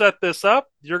 You set this up,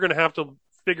 you're going to have to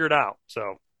figured out.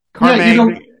 So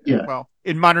Carmang, yeah. well,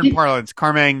 in modern parlance,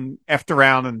 Carmang effed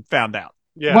around and found out.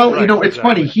 yeah, Well, right, it's exactly.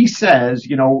 funny. He says,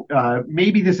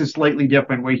 maybe this is slightly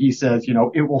different where he says,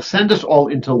 it will send us all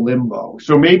into limbo.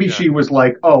 So maybe Yeah. she was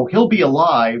like, oh, he'll be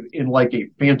alive in like a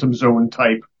Phantom Zone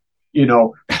type,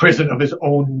 prison of his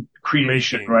own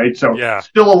creation, Making. right? So Yeah.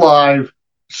 still alive,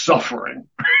 suffering.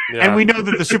 Yeah. And we know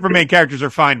that the Superman characters are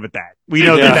fine with that. We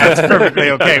know Yeah. that that's perfectly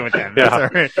okay with them. That's all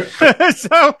right.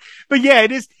 So, but yeah,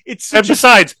 it's and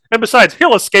besides,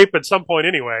 he'll escape at some point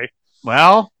anyway.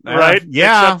 Well, Right?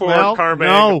 yeah. Except for well, Carmang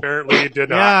no. apparently did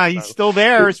not. Yeah, he's still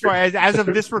there as far as of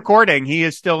this recording. He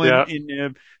is still Yeah.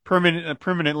 in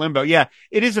permanent limbo. Yeah,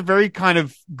 it is a very kind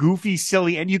of goofy,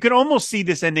 silly, and you can almost see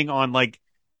this ending on like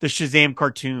the Shazam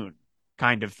cartoon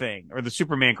kind of thing or the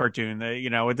Superman cartoon.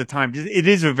 At the time, it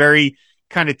is a very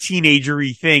kind of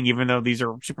teenagery thing, even though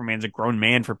Superman's a grown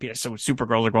man so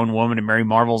Supergirl's a grown woman and Mary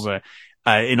Marvel's a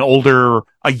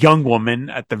young woman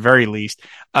at the very least.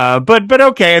 But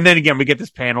okay. And then again, we get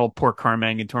this panel, poor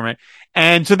Carmang in torment.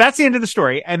 And so that's the end of the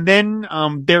story. And then,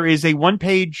 there is a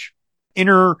 1-page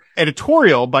inner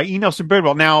editorial by E. Nelson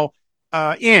Bridwell. Now,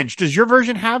 Ange, does your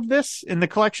version have this in the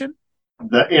collection?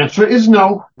 The answer is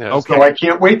no. Yeah. Okay. So I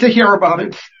can't wait to hear about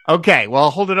it. Okay, well, I'll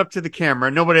hold it up to the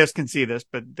camera. Nobody else can see this,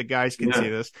 but the guys can see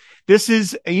this. This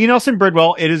is E. Nelson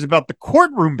Bridwell. It is about the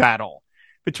courtroom battle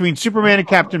between Superman and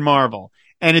Captain Marvel.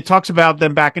 And it talks about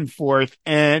them back and forth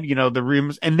and, the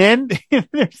rooms. And then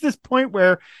there's this point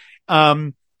where,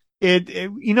 E.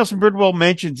 Nelson Bridwell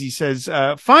mentions, he says,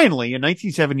 finally in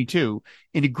 1972,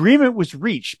 an agreement was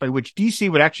reached by which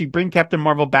DC would actually bring Captain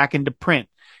Marvel back into print.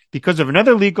 Because of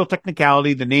another legal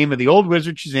technicality, the name of the old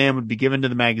wizard Shazam would be given to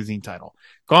the magazine title.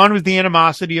 Gone was the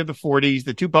animosity of the 40s.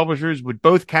 The two publishers would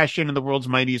both cash in the world's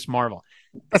mightiest Marvel.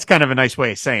 That's kind of a nice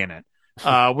way of saying it.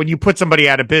 When you put somebody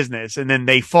out of business and then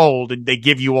they fold and they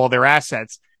give you all their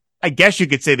assets, I guess you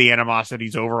could say the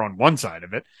animosity's over on one side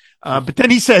of it. But then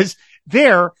he says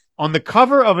there on the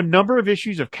cover of a number of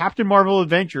issues of Captain Marvel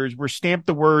Adventures were stamped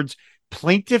the words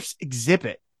Plaintiff's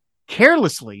Exhibit.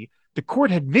 Carelessly, the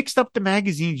court had mixed up the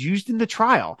magazines used in the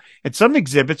trial, and some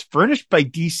exhibits furnished by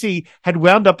DC had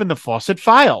wound up in the Fawcett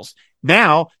files.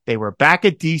 Now they were back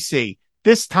at DC,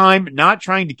 this time not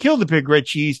trying to kill the big red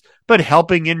cheese, but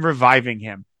helping in reviving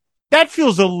him. That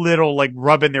feels a little like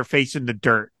rubbing their face in the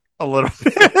dirt a little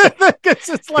bit. Because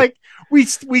it's like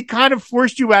we kind of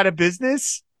forced you out of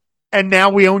business, and now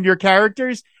we own your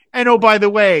characters. And oh, by the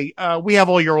way, we have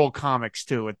all your old comics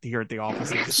too here at the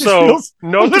office. So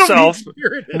note to self,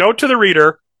 note to the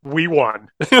reader, we won.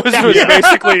 It was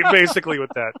basically what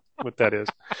that is.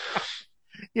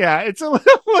 Yeah, it's a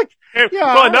little like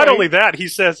not only that, he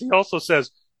also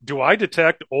says, "Do I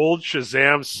detect old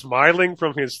Shazam smiling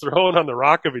from his throne on the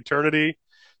Rock of Eternity?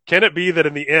 Can it be that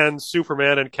in the end,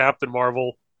 Superman and Captain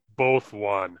Marvel both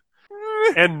won?"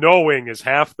 And knowing is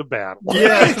half the battle.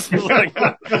 Yeah. I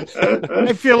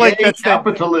feel like that's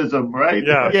capitalism, right?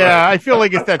 Yeah. Yeah, I feel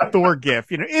like it's that Thor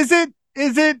gif. Is it?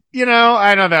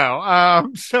 I don't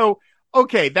know. So,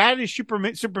 okay, that is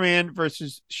Superman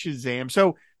versus Shazam.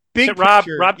 So, big Rob,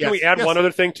 picture. Rob, can we add one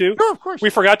other thing too? Sure, of course. We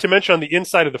forgot to mention on the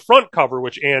inside of the front cover,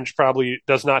 which Ange probably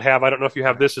does not have. I don't know if you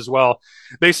have this as well.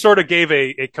 They sort of gave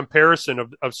a comparison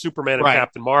of Superman and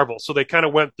Captain Marvel. So they kind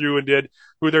of went through and did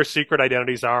who their secret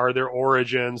identities are, their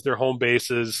origins, their home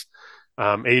bases,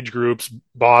 age groups,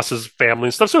 bosses, family,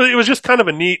 and stuff. So it was just kind of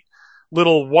a neat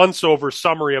little once-over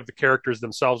summary of the characters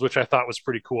themselves, which I thought was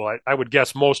pretty cool. I would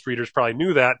guess most readers probably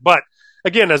knew that, but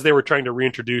again, as they were trying to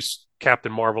reintroduce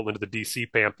Captain Marvel into the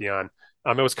DC pantheon,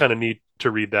 it was kind of neat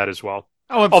to read that as well.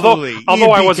 Oh, absolutely.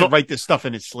 Although I was write this stuff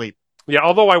in his sleep. Yeah,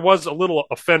 although I was a little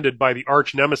offended by the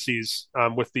arch nemesis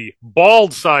with the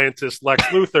bald scientist Lex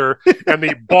Luthor and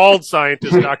the bald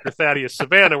scientist Dr. Thaddeus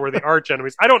Savannah were the arch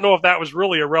enemies. I don't know if that was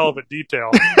really a relevant detail,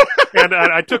 and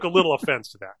I took a little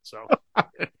offense to that. So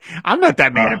I'm not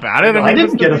that mad about it. I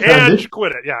didn't get offended. Ange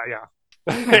quit it. Yeah.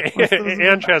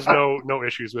 Ange has no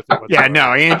issues with it. Yeah,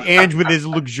 no, Ange with his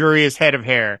luxurious head of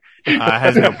hair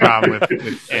has no problem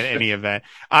with any of that.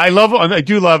 I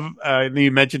do love,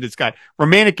 you mentioned it, Scott,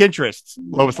 romantic interests,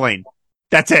 Lois Lane.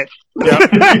 That's it.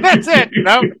 Yep. That's it.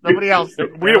 No, nobody else.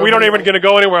 We don't even going to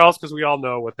go anywhere else because we all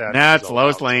know what that is. That's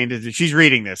Lois Lane. She's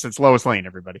reading this. It's Lois Lane,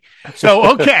 everybody.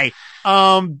 So, okay.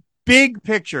 Big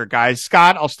picture, guys.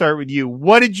 Scott, I'll start with you.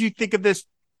 What did you think of this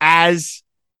as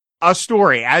a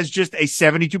story, as just a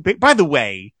 72 page? By the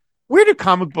way, how do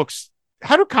comic books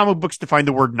define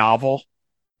the word novel?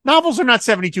 Novels are not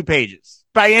 72 pages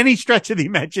by any stretch of the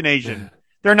imagination.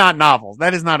 They're not novels.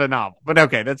 That is not a novel, but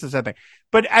okay, that's the same thing.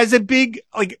 But as a big,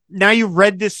 now you've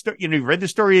read this, you've read the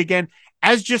story again.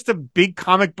 as just a big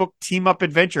comic book team up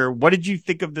adventure. What did you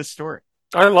think of this story?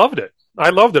 I loved it.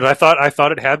 I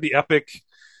thought it had the epic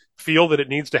feel that it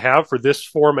needs to have for this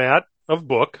format of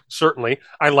book. Certainly,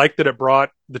 I liked that it brought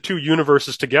the two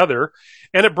universes together,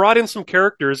 and it brought in some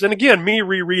characters. And again, me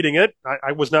rereading it,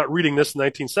 I was not reading this in the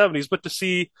 1970s, but to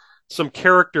see some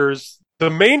characters. The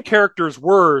main characters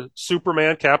were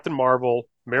Superman, Captain Marvel,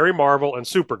 Mary Marvel, and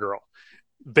Supergirl.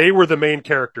 They were the main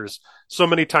characters. So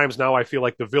many times now I feel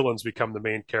like the villains become the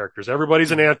main characters.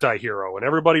 Everybody's an anti-hero, and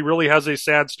everybody really has a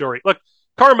sad story. Look,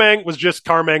 Carmang was just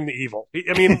Carmang the Evil.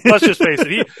 I mean, let's just face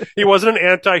it. He wasn't an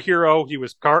anti-hero. He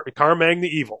was Carmang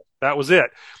the Evil. That was it.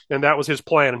 And that was his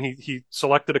plan. And he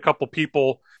selected a couple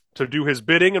people to do his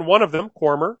bidding. And one of them,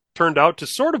 Cormer, turned out to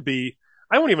sort of be,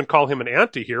 I won't even call him an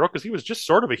anti-hero because he was just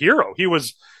sort of a hero. He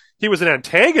was an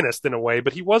antagonist in a way,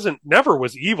 but he never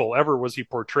was evil, ever was he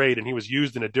portrayed, and he was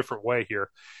used in a different way here.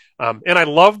 And I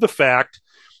love the fact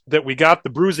that we got the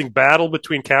bruising battle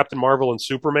between Captain Marvel and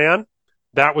Superman.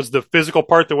 That was the physical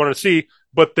part they wanted to see,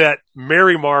 but that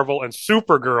Mary Marvel and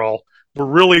Supergirl were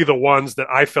really the ones that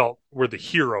I felt were the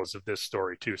heroes of this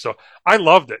story too. So I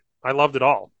loved it. I loved it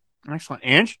all. Excellent.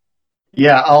 Ange?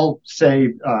 Yeah, I'll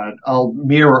say, I'll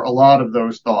mirror a lot of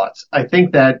those thoughts. I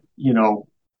think that,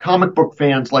 comic book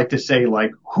fans like to say,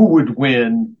 like, who would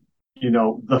win,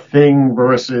 the Thing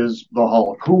versus the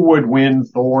Hulk? Who would win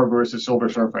Thor versus Silver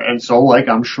Surfer? And so, like,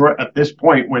 I'm sure at this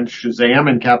point when Shazam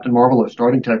and Captain Marvel are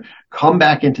starting to come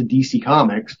back into DC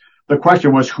Comics, the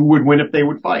question was who would win if they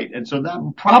would fight. And so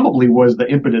that probably was the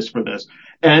impetus for this.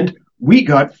 And we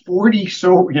got 40,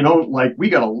 we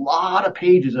got a lot of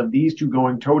pages of these two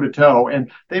going toe to toe.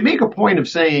 And they make a point of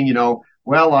saying,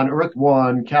 well, on Earth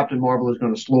 1, Captain Marvel is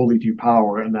going to slowly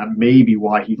depower, and that may be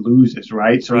why he loses,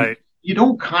 right? So right. You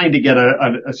don't kind of get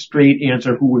a straight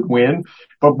answer who would win,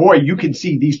 but boy, you can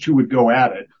see these two would go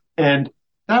at it. And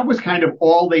that was kind of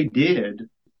all they did.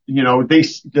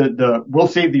 The We'll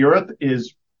Save the Earth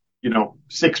is,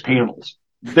 6 panels.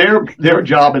 Their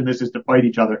job in this is to fight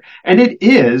each other. And it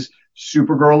is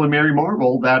Supergirl and Mary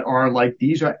Marvel that are like,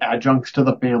 these are adjuncts to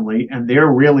the family, and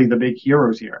they're really the big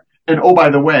heroes here. And oh, by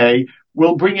the way,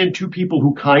 we'll bring in two people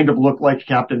who kind of look like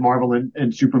Captain Marvel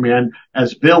and Superman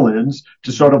as villains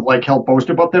to sort of like help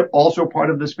bolster, but they're also part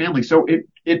of this family. So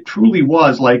it truly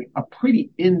was like a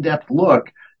pretty in-depth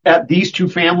look at these two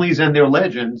families and their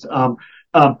legends.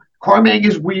 Carmang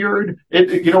is weird.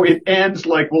 It ends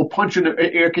like we'll punch an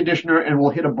air conditioner and we'll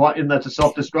hit a button that's a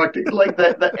self-destructing. Like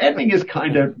the ending is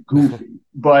kind of goofy,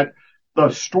 but the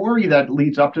story that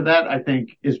leads up to that, I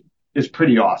think, is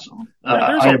pretty awesome.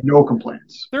 I have no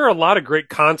complaints. There are a lot of great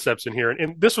concepts in here,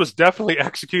 and this was definitely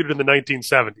executed in the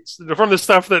 1970s. From the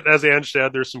stuff that, as Ange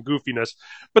said, there's some goofiness,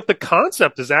 but the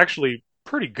concept is actually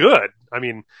pretty good. I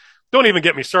mean, don't even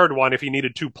get me started on if he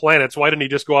needed 2 planets. Why didn't he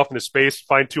just go off into space,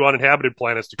 find 2 uninhabited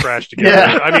planets to crash together?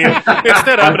 Yeah. I mean,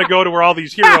 instead I'm going to go to where all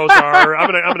these heroes are.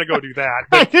 I'm going to go do that.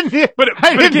 I didn't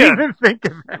even think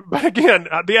of that. But again,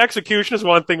 the execution is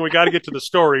one thing. We got to get to the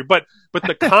story, but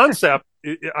the concept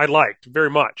I liked very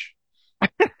much.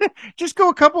 Just go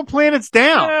a couple planets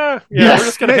down. Yeah, we're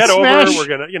just going to head over. We're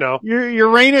going to,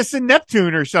 Uranus and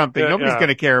Neptune or something. Nobody's going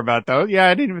to care about those. Yeah,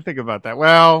 I didn't even think about that.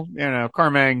 Well,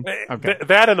 Carmang. Okay.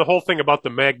 That and the whole thing about the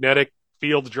magnetic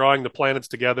fields drawing the planets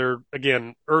together.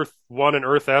 Again, Earth 1 and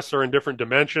Earth S are in different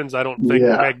dimensions. I don't think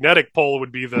the magnetic pole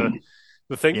would be the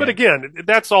thing. Yeah. But again,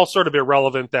 that's all sort of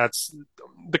irrelevant.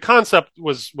 The concept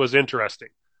was interesting.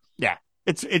 Yeah.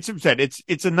 It's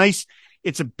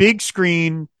a big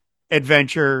screen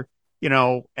adventure,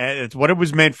 it's what it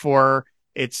was meant for.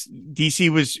 DC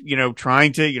was,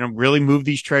 trying to, really move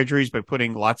these treasuries by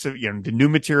putting lots of, the new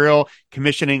material,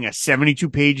 commissioning a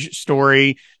 72-page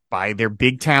story by their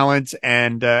big talents.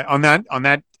 And, on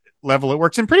that level, it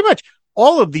works. And pretty much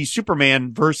all of these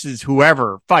Superman versus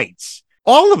whoever fights,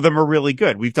 all of them are really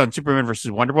good. We've done Superman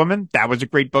versus Wonder Woman. That was a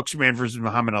great book. Superman versus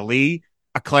Muhammad Ali,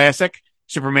 a classic.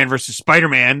 Superman versus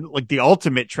Spider-Man, like the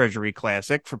ultimate treasury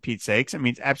classic, for Pete's sakes. I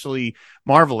mean, it's absolutely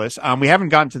marvelous. We haven't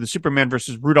gotten to the Superman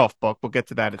versus Rudolph book. We'll get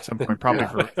to that at some point, probably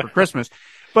for Christmas.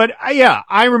 But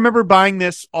I remember buying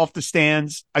this off the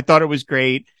stands. I thought it was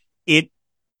great. It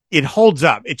holds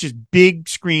up. It's just big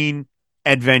screen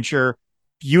adventure,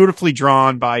 beautifully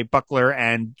drawn by Buckler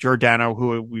and Giordano,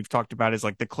 who we've talked about is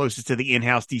like the closest to the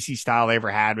in-house DC style they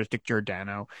ever had was Dick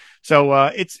Giordano. So,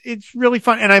 it's really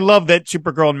fun. And I love that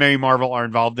Supergirl and Mary Marvel are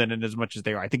involved in it as much as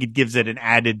they are. I think it gives it an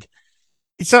added,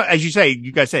 so as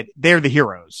you guys said, they're the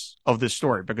heroes of this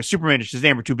story because Superman and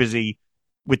Shazam are too busy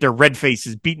with their red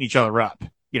faces beating each other up,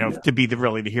 to be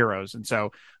really the heroes. And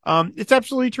so, it's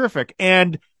absolutely terrific.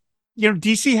 And,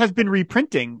 DC has been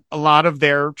reprinting a lot of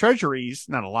their treasuries,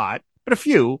 not a lot, but a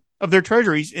few of their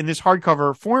treasuries in this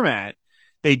hardcover format.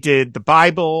 They did the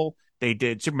Bible. They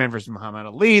did Superman versus Muhammad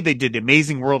Ali. They did The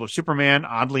Amazing World of Superman,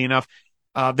 oddly enough.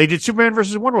 They did Superman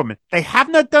versus Wonder Woman. They have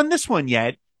not done this one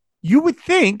yet. You would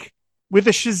think with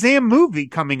a Shazam movie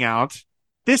coming out,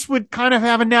 this would kind of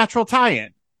have a natural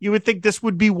tie-in. You would think this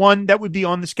would be one that would be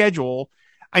on the schedule.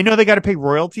 I know they got to pay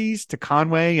royalties to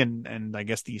Conway and I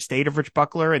guess the estate of Rich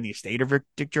Buckler and the estate of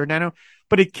Dick Giordano,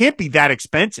 but it can't be that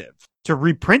expensive to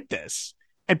reprint this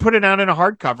and put it out in a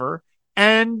hardcover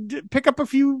and pick up a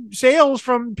few sales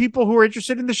from people who are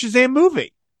interested in the Shazam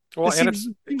movie. Well, and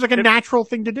seems like a natural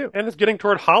thing to do. And it's getting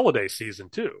toward holiday season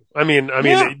too. I mean,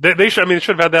 Yeah. they should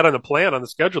have had that on the plan, on the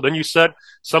schedule. Then you set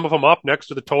some of them up next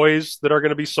to the toys that are going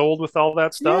to be sold with all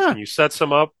that stuff, and you set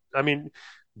some up. I mean,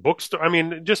 bookstore. I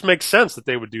mean, it just makes sense that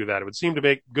they would do that. It would seem to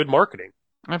make good marketing.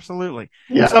 Absolutely.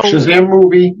 Yeah, So- Shazam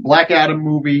movie, Black Adam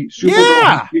movie,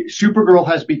 Supergirl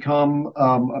has become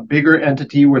a bigger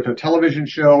entity with her television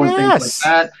show and things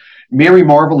like that. Mary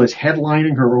Marvel is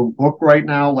headlining her own book right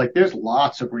now. Like, there's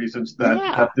lots of reasons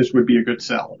that this would be a good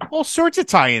sell. All sorts of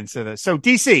tie-ins to this. So,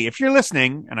 DC, if you're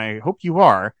listening, and I hope you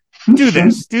are, do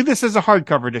this. Do this as a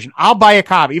hardcover edition. I'll buy a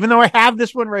copy, even though I have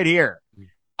this one right here.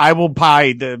 I will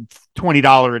buy the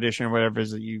 $20 edition or whatever it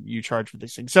is that you charge for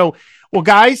this thing. So, well,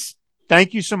 guys,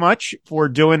 thank you so much for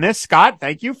doing this. Scott,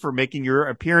 thank you for making your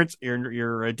appearance,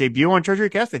 your debut on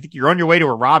TreasuryCast. I think you're on your way to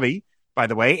a Robbie, by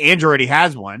the way. Andrew already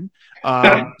has one.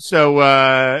 So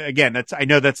again, I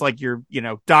know that's like your,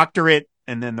 doctorate,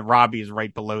 and then the Robbie is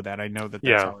right below that. I know that's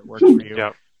how it works for you.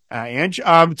 Yeah. Ange.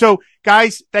 So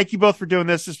guys, thank you both for doing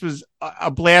this. This was a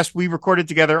blast. We recorded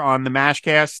together on the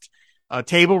Mashcast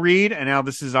table read, and now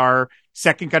this is our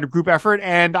second kind of group effort.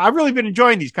 And I've really been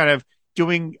enjoying these kind of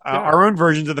doing our own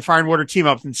versions of the Fire and Water team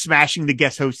ups and smashing the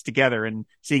guest hosts together and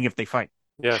seeing if they fight.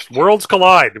 Yes, worlds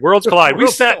collide. We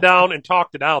sat down and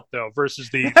talked it out, though,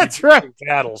 versus the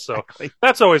battle. So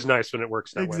that's always nice when it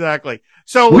works that way. Exactly.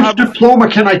 So, which diploma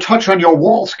can I touch on your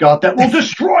wall, Scott, that will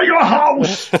destroy your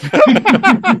house?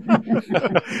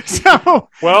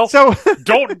 So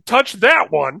don't touch that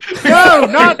one. No,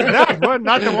 not that one.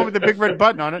 Not the one with the big red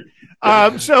button on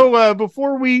it. So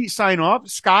before we sign off,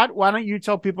 Scott, why don't you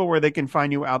tell people where they can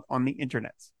find you out on the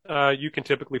internet? You can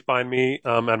typically find me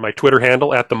on my Twitter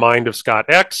handle at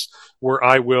 @TheMindOfScottX, where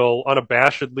I will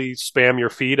unabashedly spam your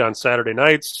feed on Saturday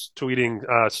nights, tweeting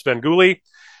Svengoolie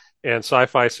and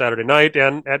Sci-Fi Saturday Night,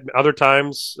 and at other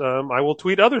times I will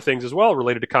tweet other things as well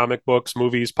related to comic books,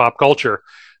 movies, pop culture.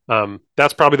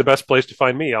 That's probably the best place to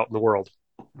find me out in the world.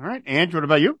 All right, Andrew, what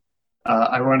about you?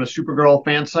 I run a Supergirl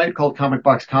fan site called Comic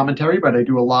Box Commentary, but I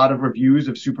do a lot of reviews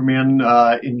of Superman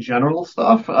in general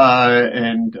stuff,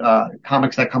 and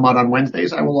comics that come out on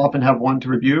Wednesdays. I will often have one to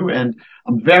review, and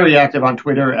I'm very active on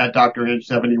Twitter at Dr.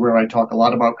 H70, where I talk a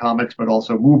lot about comics, but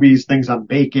also movies, things I'm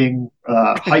baking,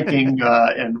 hiking,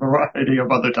 and a variety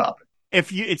of other topics.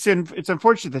 It's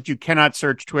unfortunate that you cannot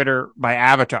search Twitter by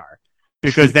avatar,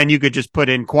 because then you could just put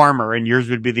in Quarmer and yours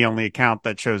would be the only account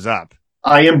that shows up.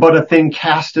 I am but a thing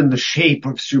cast in the shape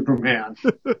of Superman.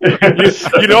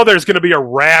 you know there's going to be a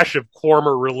rash of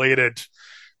Quarmer-related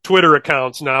Twitter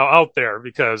accounts now out there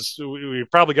because we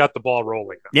probably got the ball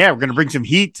rolling. Yeah, we're going to bring some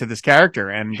heat to this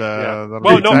character, and then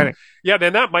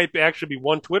that might actually be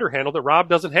one Twitter handle that Rob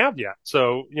doesn't have yet.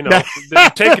 So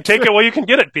take it while you can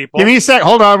get it, people. Give me a sec.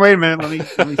 Hold on, wait a minute. Let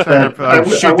me sign up.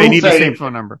 They need the same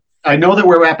phone number. I know that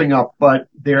we're wrapping up, but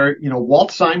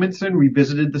Walt Simonson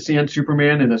revisited the Sand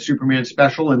Superman in a Superman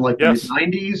special in the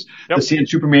mid-90s. Yep. The Sand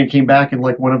Superman came back in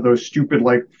one of those stupid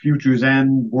Future's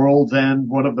End, World's End,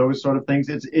 one of those sort of things.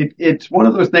 It's one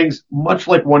of those things, much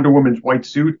like Wonder Woman's white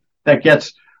suit, that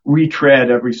gets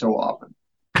retread every so often.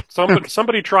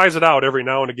 Somebody tries it out every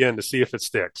now and again to see if it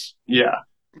sticks. Yeah.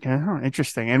 Oh,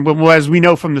 interesting. And as we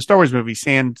know from the Star Wars movie,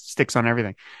 sand sticks on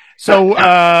everything. So,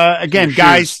 again,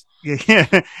 guys,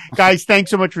 guys,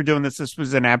 thanks so much for doing this. This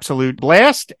was an absolute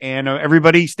blast. And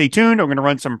everybody stay tuned. I'm going to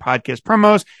run some podcast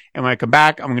promos. And when I come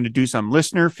back, I'm going to do some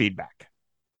listener feedback.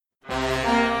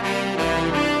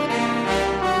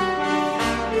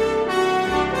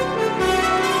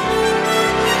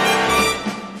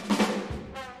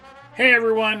 Hey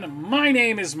everyone, my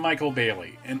name is Michael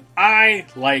Bailey, and I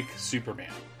like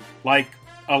Superman. Like,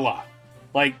 a lot.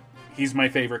 Like, he's my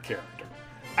favorite character.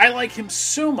 I like him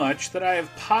so much that I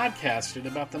have podcasted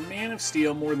about the Man of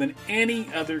Steel more than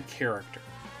any other character.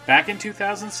 Back in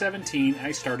 2017,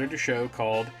 I started a show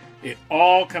called It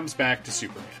All Comes Back to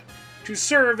Superman, to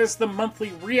serve as the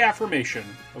monthly reaffirmation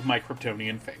of my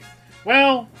Kryptonian faith.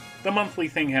 Well, the monthly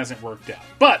thing hasn't worked out,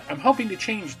 but I'm hoping to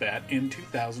change that in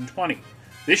 2020.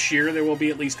 This year, there will be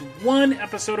at least one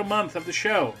episode a month of the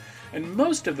show, and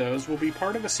most of those will be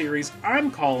part of a series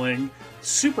I'm calling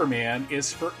Superman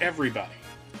is for Everybody.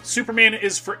 Superman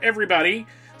is for Everybody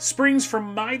springs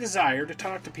from my desire to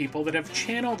talk to people that have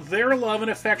channeled their love and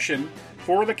affection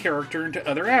for the character into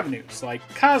other avenues, like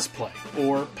cosplay,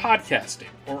 or podcasting,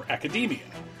 or academia.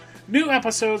 New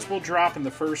episodes will drop in the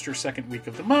first or second week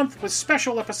of the month, with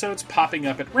special episodes popping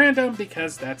up at random,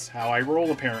 because that's how I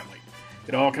roll, apparently.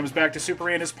 It all comes back to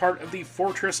Superman as part of the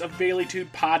Fortress of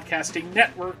Baileytude podcasting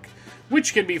network,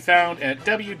 which can be found at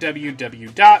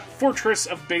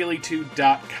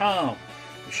www.fortressofbaileytude.com.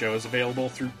 The show is available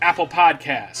through Apple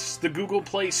Podcasts, the Google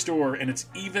Play Store, and it's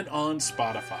even on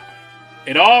Spotify.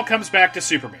 It all comes back to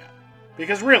Superman.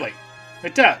 Because really,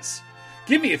 it does.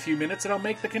 Give me a few minutes and I'll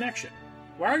make the connection.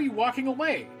 Why are you walking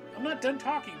away? I'm not done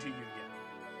talking to you yet.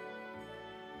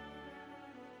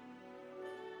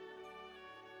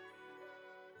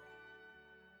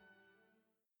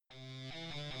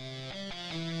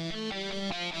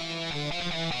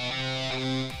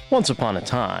 Once upon a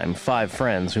time, 5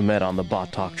 friends who met on the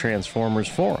Bot Talk Transformers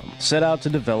forum set out to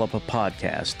develop a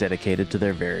podcast dedicated to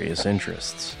their various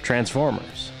interests.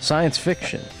 Transformers, science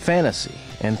fiction, fantasy,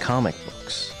 and comic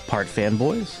books. Part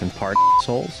fanboys and part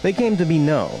assholes, they came to be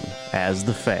known as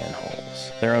the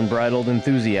Fanholes. Their unbridled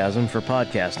enthusiasm for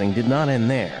podcasting did not end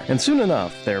there, and soon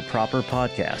enough, their proper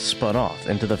podcast spun off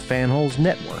into the Fanholes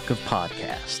network of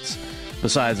podcasts.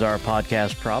 Besides our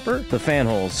podcast proper, the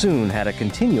Fanholes soon had a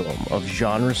continuum of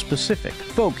genre-specific,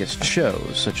 focused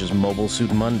shows such as Mobile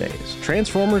Suit Mondays,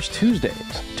 Transformers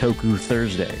Tuesdays, Toku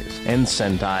Thursdays, and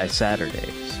Sentai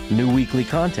Saturdays. New weekly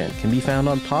content can be found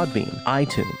on Podbean,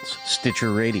 iTunes,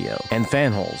 Stitcher Radio, and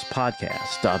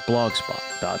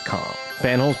fanholespodcast.blogspot.com.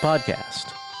 Fanholes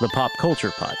Podcast, the pop culture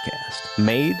podcast,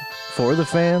 made for the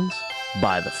fans,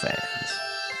 by the fans.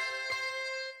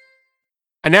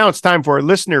 And now it's time for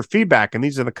listener feedback. And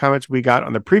these are the comments we got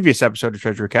on the previous episode of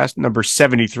TreasuryCast, number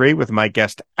 73, with my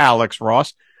guest, Alex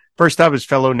Ross. First up is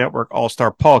fellow network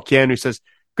all-star Paul Kien, who says,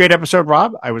 great episode,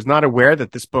 Rob. I was not aware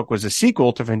that this book was a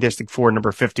sequel to Fantastic Four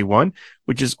number 51,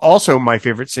 which is also my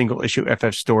favorite single issue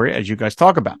FF story, as you guys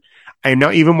talk about. I am now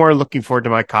even more looking forward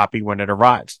to my copy when it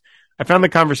arrives. I found the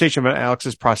conversation about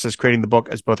Alex's process creating the book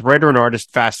as both writer and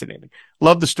artist fascinating.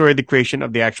 Love the story of the creation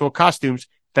of the actual costumes.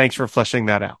 Thanks for fleshing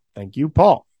that out. Thank you,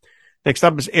 Paul. Next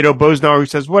up is Edo Bosnar, who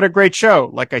says, what a great show.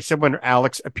 Like I said when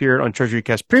Alex appeared on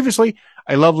TreasuryCast previously,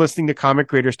 I love listening to comic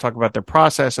creators talk about their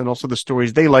process and also the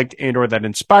stories they liked and or that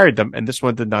inspired them, and this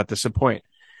one did not disappoint.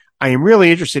 I am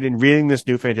really interested in reading this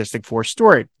new Fantastic Four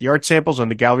story. The art samples on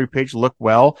the gallery page look,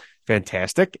 well,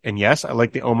 fantastic. And yes, I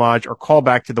like the homage or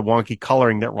callback to the wonky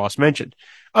coloring that Ross mentioned.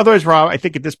 Otherwise, Rob, I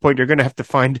think at this point you're going to have to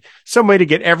find some way to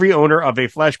get every owner of a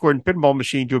Flash Gordon pinball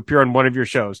machine to appear on one of your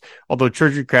shows, although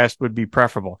TreasuryCast would be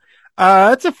preferable.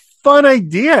 That's a fun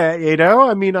idea, you know?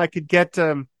 I mean, I could get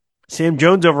Sam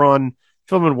Jones over on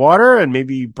Film and Water and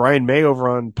maybe Brian May over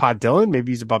on Pod Dylan.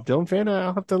 Maybe he's a Bob Dylan fan.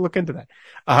 I'll have to look into that.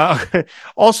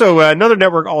 Also, another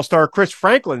network all-star, Chris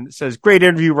Franklin, says, great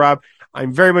interview, Rob.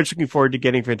 I'm very much looking forward to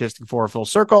getting Fantastic Four full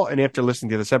circle. And after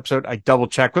listening to this episode, I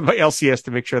double-checked with my LCS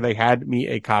to make sure they had me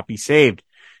a copy saved.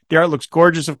 The art looks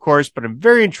gorgeous, of course, but I'm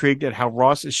very intrigued at how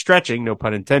Ross is stretching, no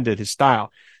pun intended, his style.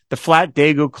 The flat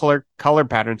Dago color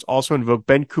patterns also invoke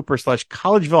Ben Cooper /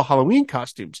 Collegeville Halloween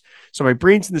costumes, so my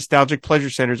brain's nostalgic pleasure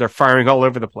centers are firing all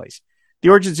over the place. The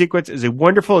origin sequence is a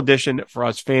wonderful addition for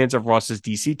us fans of Ross's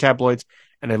DC tabloids,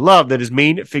 and I love that his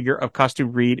main figure of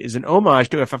costume read is an homage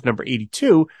to FF number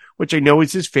 82, which I know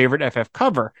is his favorite FF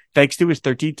cover, thanks to his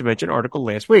 13th Dimension article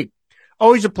last week.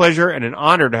 Always a pleasure and an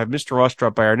honor to have Mr. Ross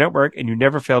drop by our network, and you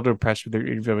never fail to impress with your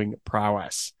interviewing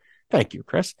prowess. Thank you,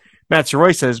 Chris. Matt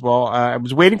Soroy says, well, I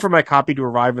was waiting for my copy to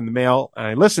arrive in the mail, and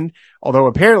I listened, although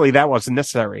apparently that wasn't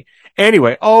necessary.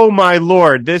 Anyway, oh my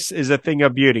lord, this is a thing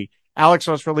of beauty. Alex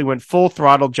Ross really went full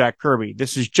throttle Jack Kirby.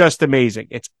 This is just amazing.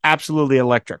 It's absolutely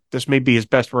electric. This may be his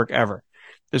best work ever.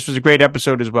 This was a great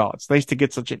episode as well. It's nice to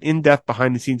get such an in-depth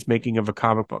behind-the-scenes making of a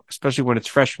comic book, especially when it's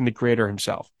fresh from the creator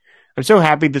himself. I'm so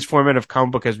happy this format of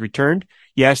comic book has returned.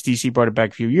 Yes, DC brought it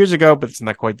back a few years ago, but it's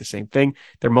not quite the same thing.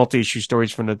 They're multi-issue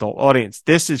stories for an adult audience.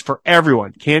 This is for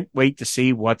everyone. Can't wait to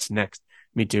see what's next.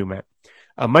 Me too, Matt.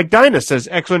 Mike Dinah says,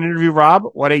 excellent interview, Rob.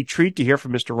 What a treat to hear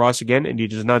from Mr. Ross again, and he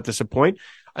does not disappoint.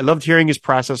 I loved hearing his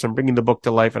process on bringing the book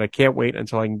to life, and I can't wait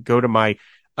until I can go to my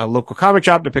local comic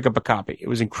shop to pick up a copy. It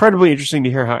was incredibly interesting to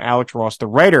hear how Alex Ross, the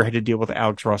writer, had to deal with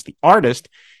Alex Ross, the artist,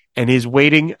 and his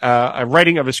writing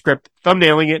of a script,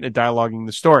 thumbnailing it, and dialoguing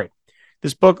the story.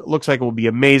 This book looks like it will be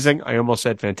amazing. I almost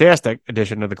said fantastic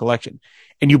addition to the collection.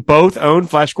 And you both own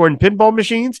Flash Gordon pinball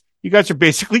machines? You guys are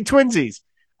basically twinsies.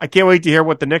 I can't wait to hear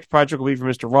what the next project will be for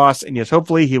Mr. Ross. And yes,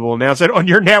 hopefully he will announce it on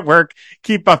your network.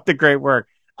 Keep up the great work.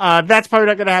 That's probably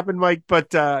not going to happen, Mike,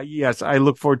 but yes, I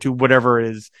look forward to whatever it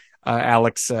is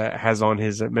Alex has on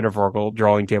his metaphorical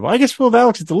drawing table. I guess with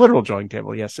Alex, it's a literal drawing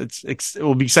table. Yes, it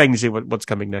will be exciting to see what's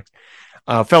coming next.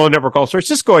 Fellow network all stars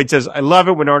Siskoid says, I love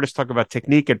it when artists talk about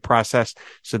technique and process.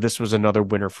 So this was another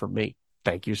winner for me.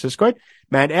 Thank you, Siskoid.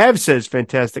 Matt Ev says,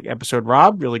 fantastic episode,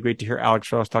 Rob. Really great to hear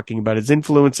Alex Ross talking about his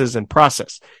influences and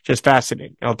process. Just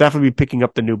fascinating. I'll definitely be picking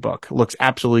up the new book. It looks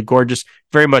absolutely gorgeous.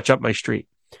 Very much up my street.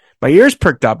 My ears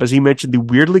perked up as he mentioned the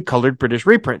weirdly colored British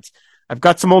reprints. I've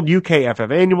got some old UK FF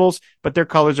annuals, but their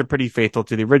colors are pretty faithful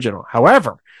to the original.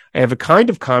 However, I have a kind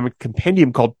of comic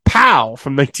compendium called POW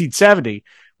from 1970,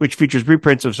 which features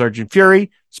reprints of Sergeant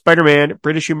Fury, Spider-Man,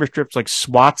 British humor strips like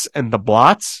Swats and the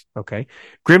Blots, okay,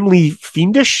 Grimly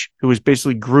Fiendish, who is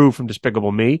basically Gru from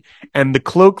Despicable Me, and the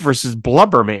Cloak versus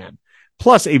Blubberman,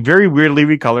 plus a very weirdly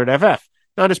recolored FF.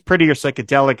 Not as pretty or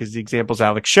psychedelic as the examples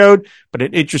Alex showed, but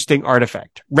an interesting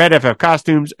artifact. Red FF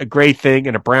costumes, a gray thing,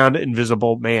 and a brown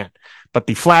invisible man. But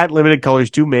the flat, limited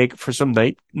colors do make for some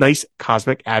nice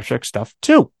cosmic abstract stuff,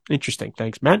 too. Interesting.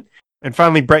 Thanks, Matt. And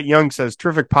finally, Brett Young says,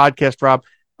 terrific podcast, Rob.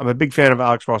 I'm a big fan of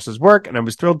Alex Ross's work, and I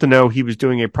was thrilled to know he was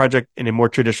doing a project in a more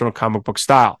traditional comic book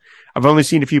style. I've only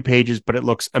seen a few pages, but it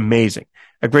looks amazing.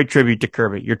 A great tribute to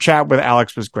Kirby. Your chat with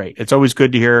Alex was great. It's always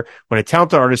good to hear when a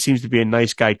talented artist seems to be a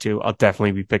nice guy, too. I'll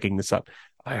definitely be picking this up.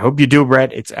 I hope you do,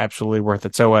 Brett. It's absolutely worth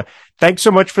it. So thanks so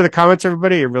much for the comments,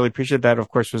 everybody. I really appreciate that. Of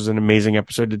course, it was an amazing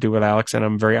episode to do with Alex, and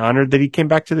I'm very honored that he came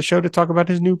back to the show to talk about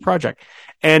his new project.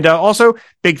 And also,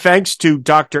 big thanks to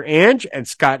Dr. Ange and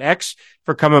Scott X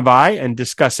for coming by and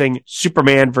discussing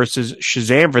Superman versus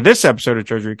Shazam for this episode of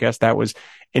TreasuryCast. That was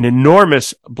an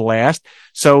enormous blast.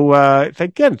 So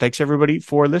again, thanks everybody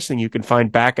for listening. You can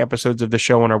find back episodes of the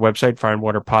show on our website,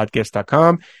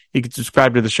 fireandwaterpodcast.com. You can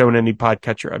subscribe to the show in any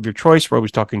podcatcher of your choice. We're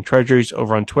always talking treasuries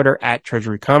over on Twitter at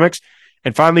Treasury Comics.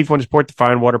 And finally, if you want to support the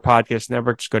Fire and Water Podcast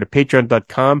Network, just go to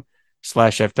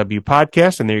patreon.com/FW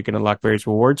Podcast, and there you can unlock various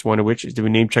rewards, one of which is to be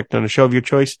name checked on a show of your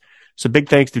choice. So big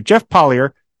thanks to Jeff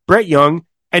Pollier, Brett Young,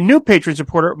 and new patron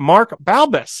supporter, Mark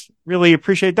Balbus. Really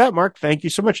appreciate that, Mark. Thank you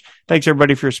so much. Thanks,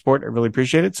 everybody, for your support. I really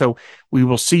appreciate it. So we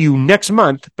will see you next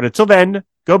month. But until then,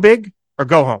 go big or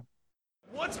go home.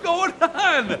 What's going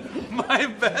on? My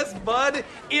best bud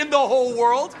in the whole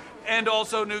world, and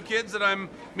also new kids that I'm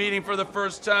meeting for the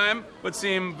first time, but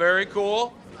seem very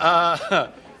cool. I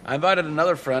invited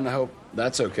another friend. I hope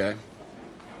that's okay.